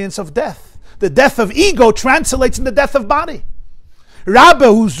experience of death. The death of ego translates into death of body. Rabbi,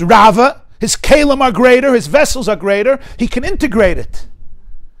 who's Rava, his kalim are greater, his vessels are greater, he can integrate it.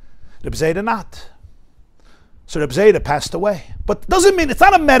 Reb Zaida not. So Reb Zaida passed away. But doesn't mean, it's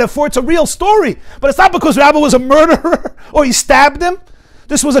not a metaphor, it's a real story. But it's not because Rabbi was a murderer or he stabbed him.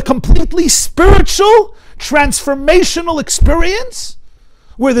 This was a completely spiritual, transformational experience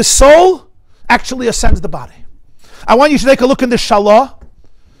where the soul actually ascends the body. I want you to take a look in the Shalah,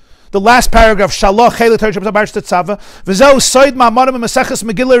 the last paragraph, Shalah, Chelet Tereshab Zabarsh Tetzava, V'zeu Soid Ma'amarim Meseches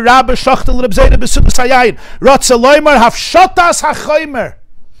Megilah Rabah Shachtel Reb Zaida B'Sudas Hayayin, Ratza Loimer Hafshotas HaChoimer.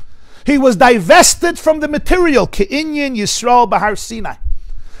 He was divested from the material, Ke'inyin Yisrael B'Har Sinai.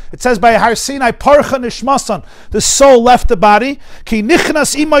 It says by Har Sinai, Parcha Nishmasan, the soul left the body, Ki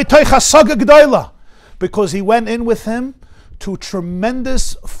Nichnas Imay Toich HaSaga G'doila, because he went in with him to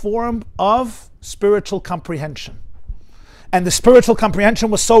tremendous form of spiritual comprehension. And the spiritual comprehension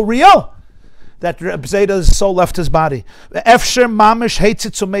was so real that Reb Zaida's soul left his body. Efsher mamish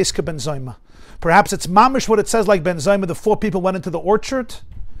heitzitzu meiske ben Zoyma. Perhaps it's mamish what it says like Ben Zoyma, the 4 people went into the orchard,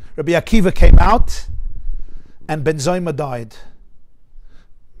 Rabbi Akiva came out, and Ben Zoyma died.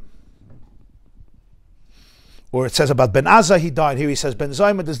 Or it says about Ben Azai, he died. Here he says Ben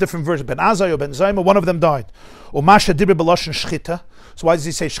Zoyma, there's different versions. Ben Azai or Ben Zoyma, one of them died. Or Masha Dibir Beloshin Shchita. So why does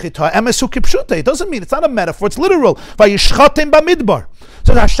he say Shchita? Emesu Kipshute. It doesn't mean, it's not a metaphor, it's literal. Vayishchatim Bamidbar.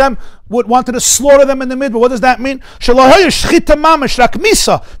 So wanted to slaughter them in the midbar. What does that mean?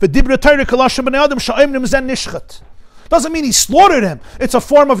 Doesn't mean he slaughtered him. It's a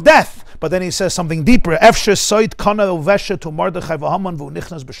form of death. But then he says something deeper.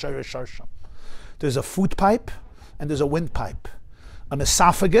 There's a food pipe and there's a windpipe, an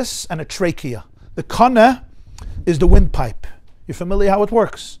esophagus and a trachea. The kana is the windpipe. You're familiar how it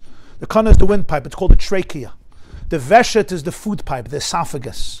works? The kana is the windpipe. It's called a trachea. The veshet is the food pipe, the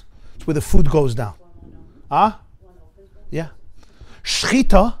esophagus. It's where the food goes down. Yeah.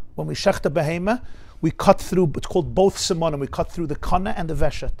 Shchita, when we shech the behema, we cut through, it's called both simonim, we cut through the kana and the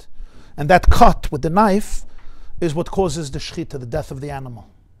veshet. And that cut with the knife is what causes the shchita, the death of the animal.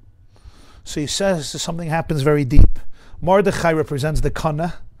 So he says something happens very deep. Mordechai represents the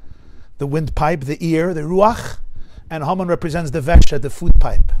kana, the windpipe, the ear, the ruach, and Haman represents the veshet, the food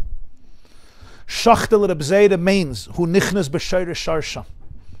pipe. Shachtel Reb Zaida means hu nichnas b'shayre sharsha.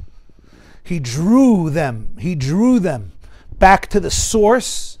 He drew them back to the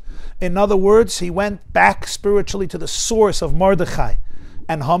source. In other words, he went back spiritually to the source of Mordechai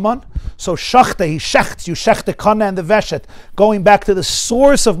and Haman. So shachte, he shechts, you shecht the kana and the veshet, going back to the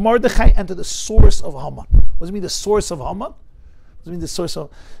source of Mordechai and to the source of Haman. What does it mean, the source of Haman? What does it mean, the source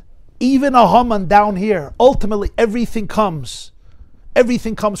of... Even a Haman down here, ultimately everything comes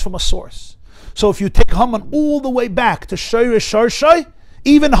from a source. So if you take Haman all the way back to Shayre Sharshai,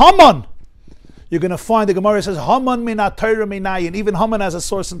 even Haman, you're going to find the Gemara says Haman mina Torah minayin. Even Haman has a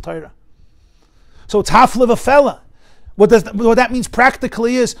source in Torah. So it's half-live a fella. What that means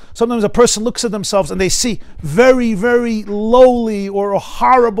practically is sometimes a person looks at themselves and they see very, very lowly or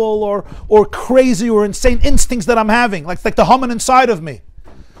horrible or crazy or insane instincts that I'm having, like the Haman inside of me.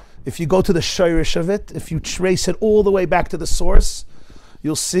 If you go to the shayrish of it, if you trace it all the way back to the source,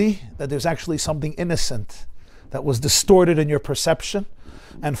 you'll see that there's actually something innocent that was distorted in your perception.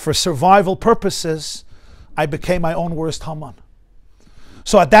 And for survival purposes, I became my own worst Haman.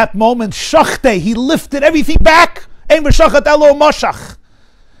 So at that moment, shachte, he lifted everything back. Ein v'shachat elo mashach.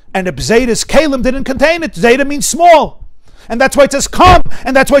 And the Zeira's kalim didn't contain it. Zeira means small. And that's why it says come.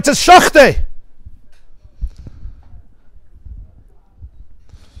 And that's why it says shachte.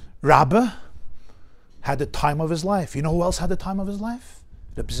 Rabah had the time of his life. You know who else had the time of his life?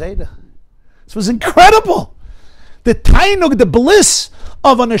 The Zeira. This was incredible. The tainug, the bliss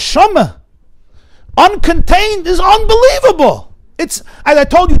of a neshama, uncontained, is unbelievable. It's, as I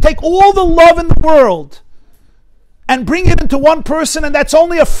told you, take all the love in the world and bring it into one person, and that's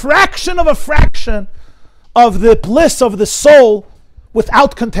only a fraction of the bliss of the soul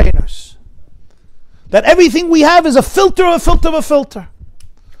without containers. That everything we have is a filter of a filter of a filter.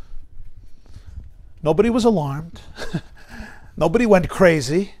 Nobody was alarmed. Nobody went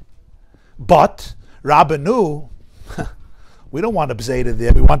crazy. But Rabbi knew, we don't want a Zeira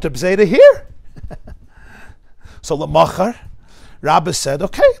there, we want a Zeira here. So Lamachar, Rabbi said,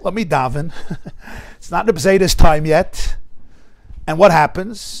 okay, let me daven. It's not the Zeira's time yet. And what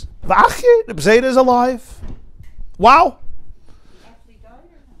happens? V'achye, the Zeira is alive. Wow.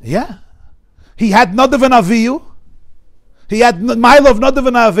 Yeah. He had Nadav and Aviyu. He had Megilah of Nadav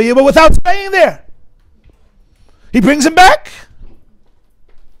and Aviyu, but without staying there. He brings him back.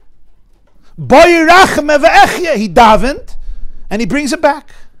 He davened, and he brings it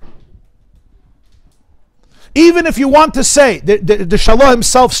back. Even if you want to say, the Shalah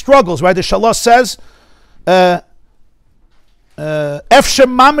himself struggles, right? The Shalah says,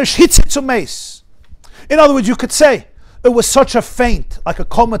 in other words, you could say, it was such a faint, like a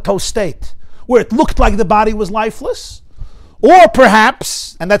comatose state, where it looked like the body was lifeless. Or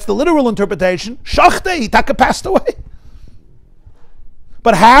perhaps, and that's the literal interpretation, shachte, he passed away.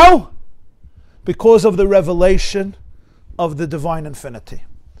 But how? Because of the revelation of the divine infinity.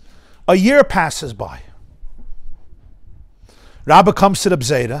 A year passes by. Rabbi comes to the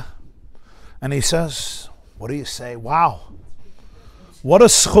Zeira, and he says, what do you say? Wow. What a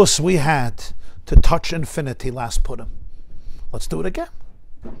schus we had to touch infinity last Purim. Let's do it again.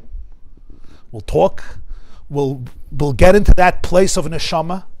 We'll talk. We'll get into that place of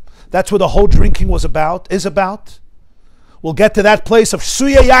neshama. That's where the whole drinking is about. We'll get to that place of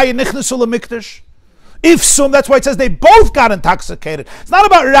suya yayin nichnasu lemikdash. Ifsum, that's why it says they both got intoxicated. It's not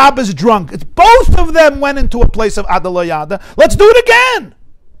about Rabbi's drunk. It's both of them went into a place of adalayada. Let's do it again.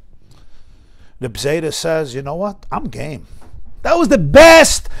 The Zeira says, you know what? I'm game. That was the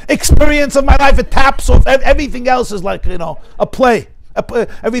best experience of my life. It taps off. Everything else is like, a play.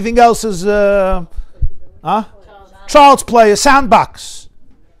 Everything else is... child's play, a sandbox.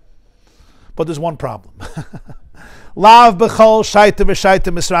 But there's one problem. Lav b'chol shaita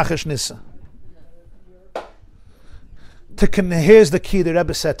v'shaita misrachish nisa. Here's the key. The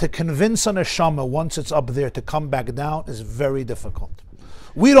Rebbe said, to convince a neshama once it's up there to come back down is very difficult.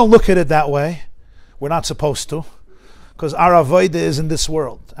 We don't look at it that way. We're not supposed to, because our avodah is in this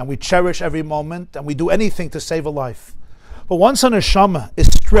world, and we cherish every moment, and we do anything to save a life. But once a neshama is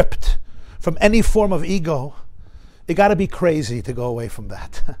stripped from any form of ego, you got to be crazy to go away from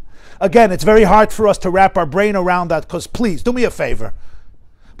that. Again, it's very hard for us to wrap our brain around that, because please, do me a favor.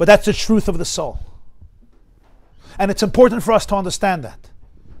 But that's the truth of the soul. And it's important for us to understand that.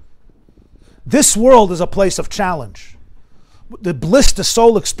 This world is a place of challenge. The bliss the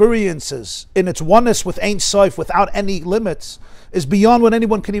soul experiences in its oneness with Ein Sof without any limits is beyond what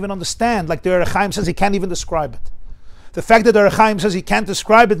anyone can even understand. Like the Chaim says, he can't even describe it. The fact that the Chaim says he can't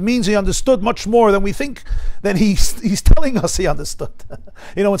describe it means he understood much more than we think, than he's telling us he understood.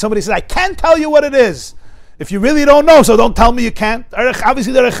 When somebody says, I can't tell you what it is. If you really don't know, so don't tell me you can't.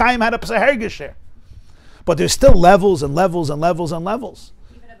 Obviously the Chaim had a hergish here. But there's still levels and levels and levels and levels.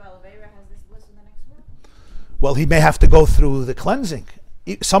 Even if Lubavitcher has this bliss in the next world? Well, he may have to go through the cleansing.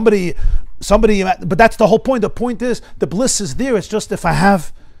 Somebody, but that's the whole point. The point is, the bliss is there. It's just if I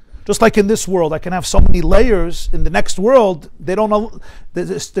have, just like in this world, I can have so many layers. In the next world, they don't know, the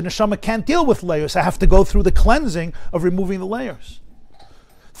neshama can't deal with layers. I have to go through the cleansing of removing the layers.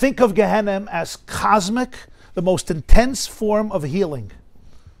 Think of Gehenna as cosmic, the most intense form of healing.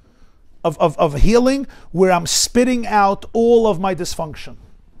 Of healing, where I'm spitting out all of my dysfunction.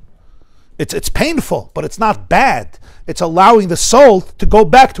 It's painful, but it's not bad. It's allowing the soul to go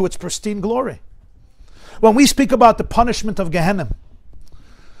back to its pristine glory. When we speak about the punishment of Gehenna,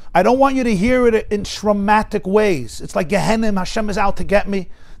 I don't want you to hear it in traumatic ways. It's like Gehenna, Hashem is out to get me.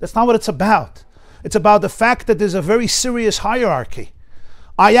 That's not what it's about. It's about the fact that there's a very serious hierarchy.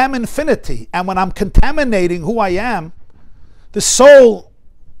 I am infinity, and when I'm contaminating who I am, the soul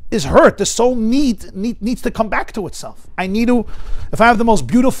is hurt. The soul needs to come back to itself. I need to, if I have the most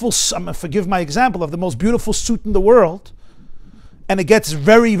beautiful, forgive my example, of the most beautiful suit in the world, and it gets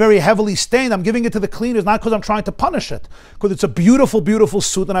very, very heavily stained, I'm giving it to the cleaners, not because I'm trying to punish it, because it's a beautiful, beautiful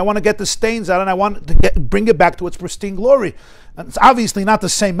suit, and I want to get the stains out, and I want to bring it back to its pristine glory. And it's obviously not the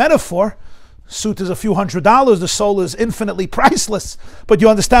same metaphor. Suit is a few $100, the soul is infinitely priceless, but you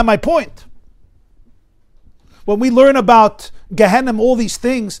understand my point. When we learn about Gehenna, all these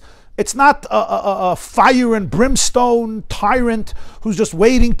things, it's not a fire and brimstone tyrant who's just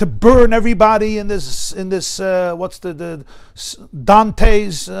waiting to burn everybody in this what's the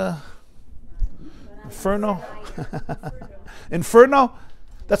Dante's Inferno? Inferno?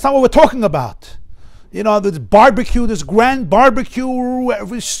 That's not what we're talking about. You know, this barbecue, this grand barbecue,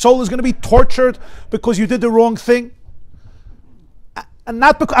 every soul is going to be tortured because you did the wrong thing. And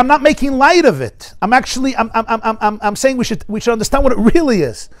not because I'm not making light of it. I'm saying we should understand what it really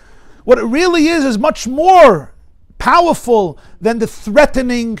is. What it really is much more powerful than the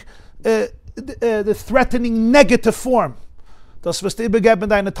threatening negative form. Das was übergeben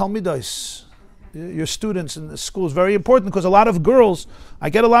deine Talmidos. Your students in the school is very important, because a lot of girls,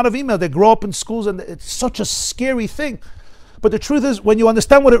 I get a lot of email, they grow up in schools and it's such a scary thing. But the truth is, when you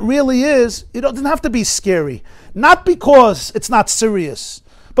understand what it really is, it doesn't have to be scary. Not because it's not serious,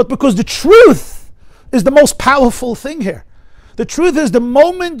 but because the truth is the most powerful thing here. The truth is, the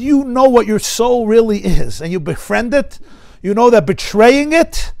moment you know what your soul really is and you befriend it, you know that betraying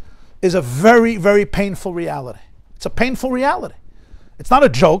it is a very, very painful reality. It's a painful reality. It's not a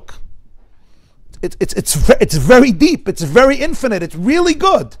joke. It's very deep. It's very infinite. It's really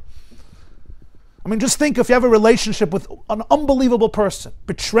good. I mean, just think if you have a relationship with an unbelievable person.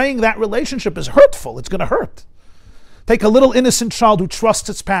 Betraying that relationship is hurtful. It's going to hurt. Take a little innocent child who trusts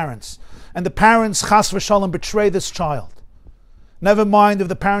its parents, and the parents, chas v'shalom, betray this child. Never mind if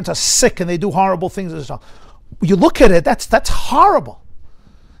the parents are sick and they do horrible things to the child. You look at it, that's horrible.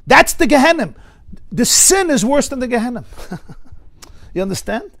 That's the Gehenna. The sin is worse than the Gehenna. You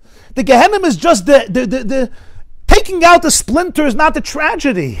understand? The Gehenna is just the taking out the splinter is not the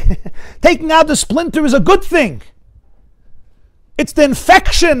tragedy. Taking out the splinter is a good thing. It's the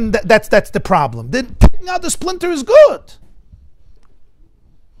infection that's the problem. Taking out the splinter is good.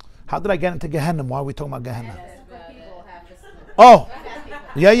 How did I get into Gehenna? Why are we talking about Gehenna? Oh,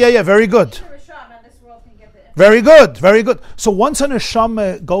 yeah, very good. Very good, very good. So once a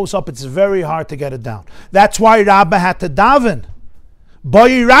neshama goes up, it's very hard to get it down. That's why Rabbi had to daven.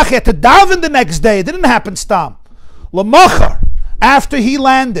 Boyirach had to daven the next day. It didn't happen stam. Lamachar, after he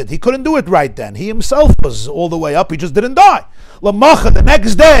landed, he couldn't do it right then. He himself was all the way up. He just didn't die. Lamachar, the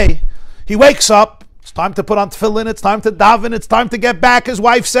next day, he wakes up. It's time to put on tefillin. It's time to daven. It's time to get back. His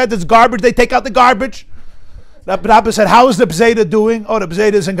wife said, it's garbage. They take out the garbage. Rabbi said, how is the Zeira doing? Oh, the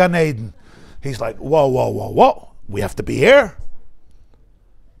Zeira is in Gan Eden. He's like, whoa. We have to be here.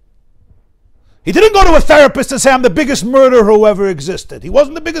 He didn't go to a therapist and say, I'm the biggest murderer who ever existed. He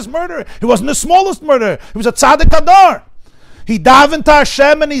wasn't the biggest murderer. He wasn't the smallest murderer. He was a tzaddik Adar. He davened to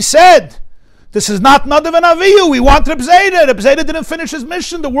Hashem and he said, this is not Nadav and Avihu. We want Reb Zeira. Reb Zeira didn't finish his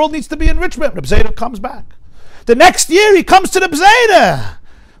mission. The world needs to be enrichment. Reb Zeira comes back. The next year he comes to Reb Zeira.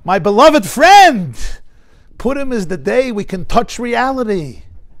 My beloved friend, Purim is the day we can touch reality.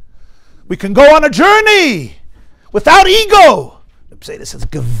 We can go on a journey without ego. Say this is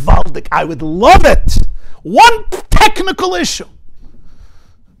gewaldic. I would love it. One technical issue,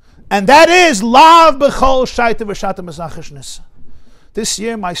 and that is lav b'chol shaita v'shata mezachish nisa. This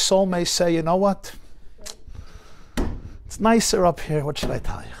year, my soul may say, you know what? It's nicer up here. What should I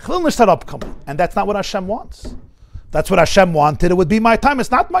tell you? And that's not what Hashem wants. That's what Hashem wanted. It would be my time. It's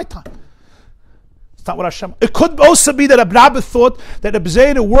not my time. It's not what Hashem. It could also be that Rabbi thought that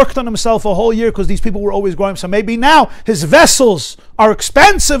Zeira worked on himself a whole year because these people were always growing. So maybe now his vessels are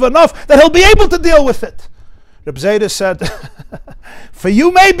expensive enough that he'll be able to deal with it. Rabbi Zeira said, for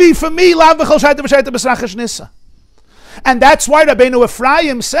you maybe, for me, lav v'chol shaita v'shaita b'srachish nisa. And that's why Rabbeinu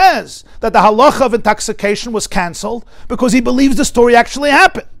Ephraim says that the halacha of intoxication was cancelled, because he believes the story actually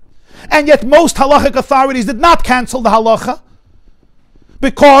happened. And yet most halachic authorities did not cancel the halacha,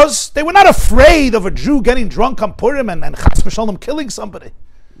 because they were not afraid of a Jew getting drunk on Purim and chas v'shalom killing somebody.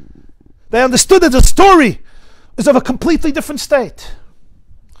 They understood that the story is of a completely different state.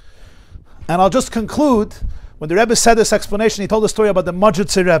 And I'll just conclude, when the Rebbe said this explanation, he told a story about the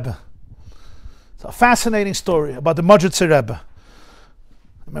Lubavitcher Rebbe. It's a fascinating story about the Lubavitcher Rebbe.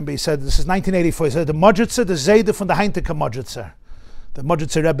 Remember, he said, this is 1984, he said, the Lubavitcher, the Zeira from the Heintiker Lubavitcher. The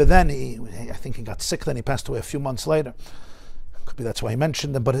Lubavitcher Rebbe then, I think he got sick then, he passed away a few months later. Could be that's why he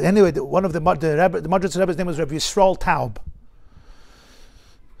mentioned them. But anyway, one of the Lubavitcher Rebbe's name was Rabbi Yisrael Taub.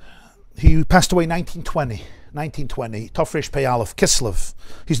 He passed away in 1920, Tofresh Peyalef, Kislev.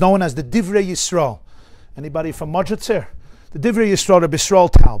 He's known as the Divrei Yisrael. Anybody from Lubavitcher? The Divrei Yisrael, Rabbi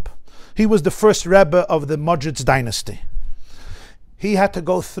Yisrael Taub. He was the first Rebbe of the Mudget's dynasty. He had to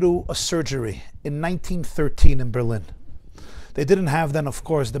go through a surgery in 1913 in Berlin. They didn't have then, of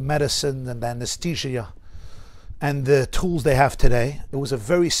course, the medicine and the anesthesia and the tools they have today. It was a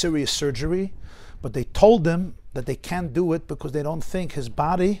very serious surgery, but they told him that they can't do it because they don't think his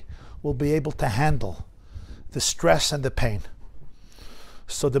body will be able to handle the stress and the pain.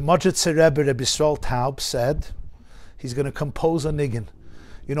 So the Mudget's Rebbe, Rabbi Yisrael Taub, said he's going to compose a niggin.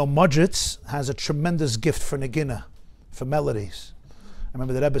 You know, Mudget's has a tremendous gift for nigina, for melodies. I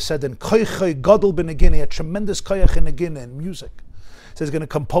remember the Rebbe said in Koychoi Godel b'negina, a tremendous koyach in nigina, in music. So he's going to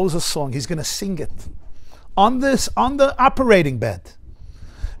compose a song. He's going to sing it on the operating bed.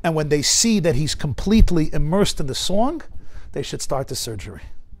 And when they see that he's completely immersed in the song, they should start the surgery.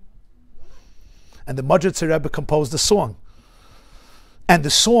 And the Mudget's Rebbe composed the song. And the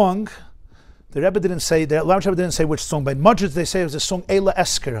song, the Lubavitcher Rebbe didn't say which song, but in Mudget's they say it was the song Eila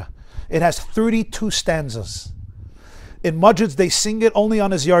Eskera. It has 32 stanzas. In Mudget's they sing it only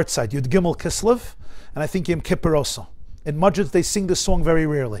on his yard side, Yud Gimel Kislev, and I think Yom Kippur also. In Mudget's they sing the song very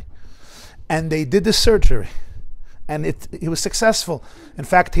rarely. And they did the surgery. And he was successful. In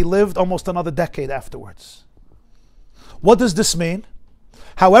fact, he lived almost another decade afterwards. What does this mean?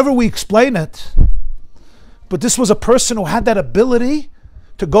 However we explain it, but this was a person who had that ability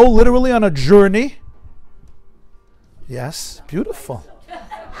to go literally on a journey. Yes, beautiful.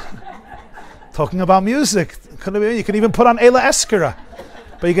 Talking about music. You can even put on Eila Eskera,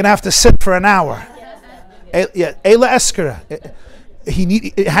 but you're going to have to sit for an hour. Eila Eskera.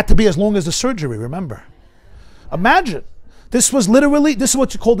 It had to be as long as the surgery, remember. Imagine. This is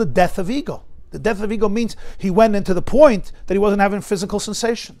what you call the death of ego. The death of ego means he went into the point that he wasn't having physical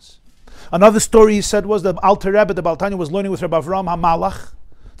sensations. Another story he said was the Alter Rebbe, the Baal Tanya, was learning with Rabbi Avram HaMalach,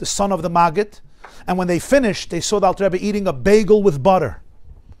 the son of the Maggid, and when they finished, they saw the Alter Rebbe eating a bagel with butter.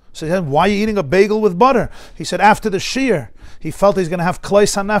 So he said, why are you eating a bagel with butter? He said, after the shiur, he felt he's going to have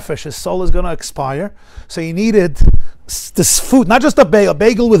Klais HaNefesh, his soul is going to expire, so he needed this food, not just a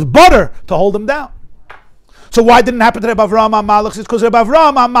bagel with butter to hold him down. So why didn't it happen to Rabbi Avraham HaMalach? It's because Rabbi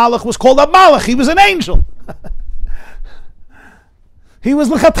Avraham HaMalach was called a Malach. He was an angel. He was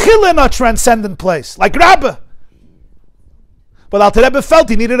l'chatchila in a transcendent place, like Rabah. But Alter Rebbe felt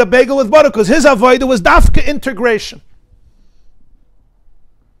he needed a bagel with butter because his avodah was dafka integration.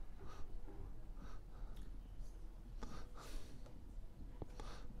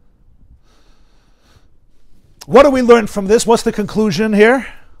 What do we learn from this? What's the conclusion here?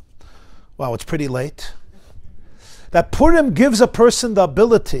 Wow, it's pretty late. That Purim gives a person the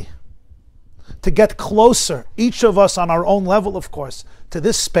ability to get closer, each of us on our own level, of course, to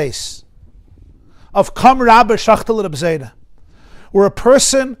this space of Kam Rabba Shachtel Reb Zeira, where a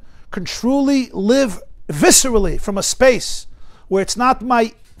person can truly live viscerally from a space where it's not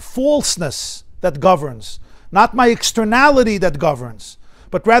my falseness that governs, not my externality that governs,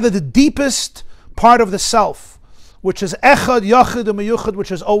 but rather the deepest part of the self, which is Echad, Yachid, and Meyuchad,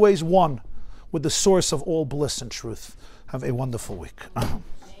 which is always one with the source of all bliss and truth. Have a wonderful week.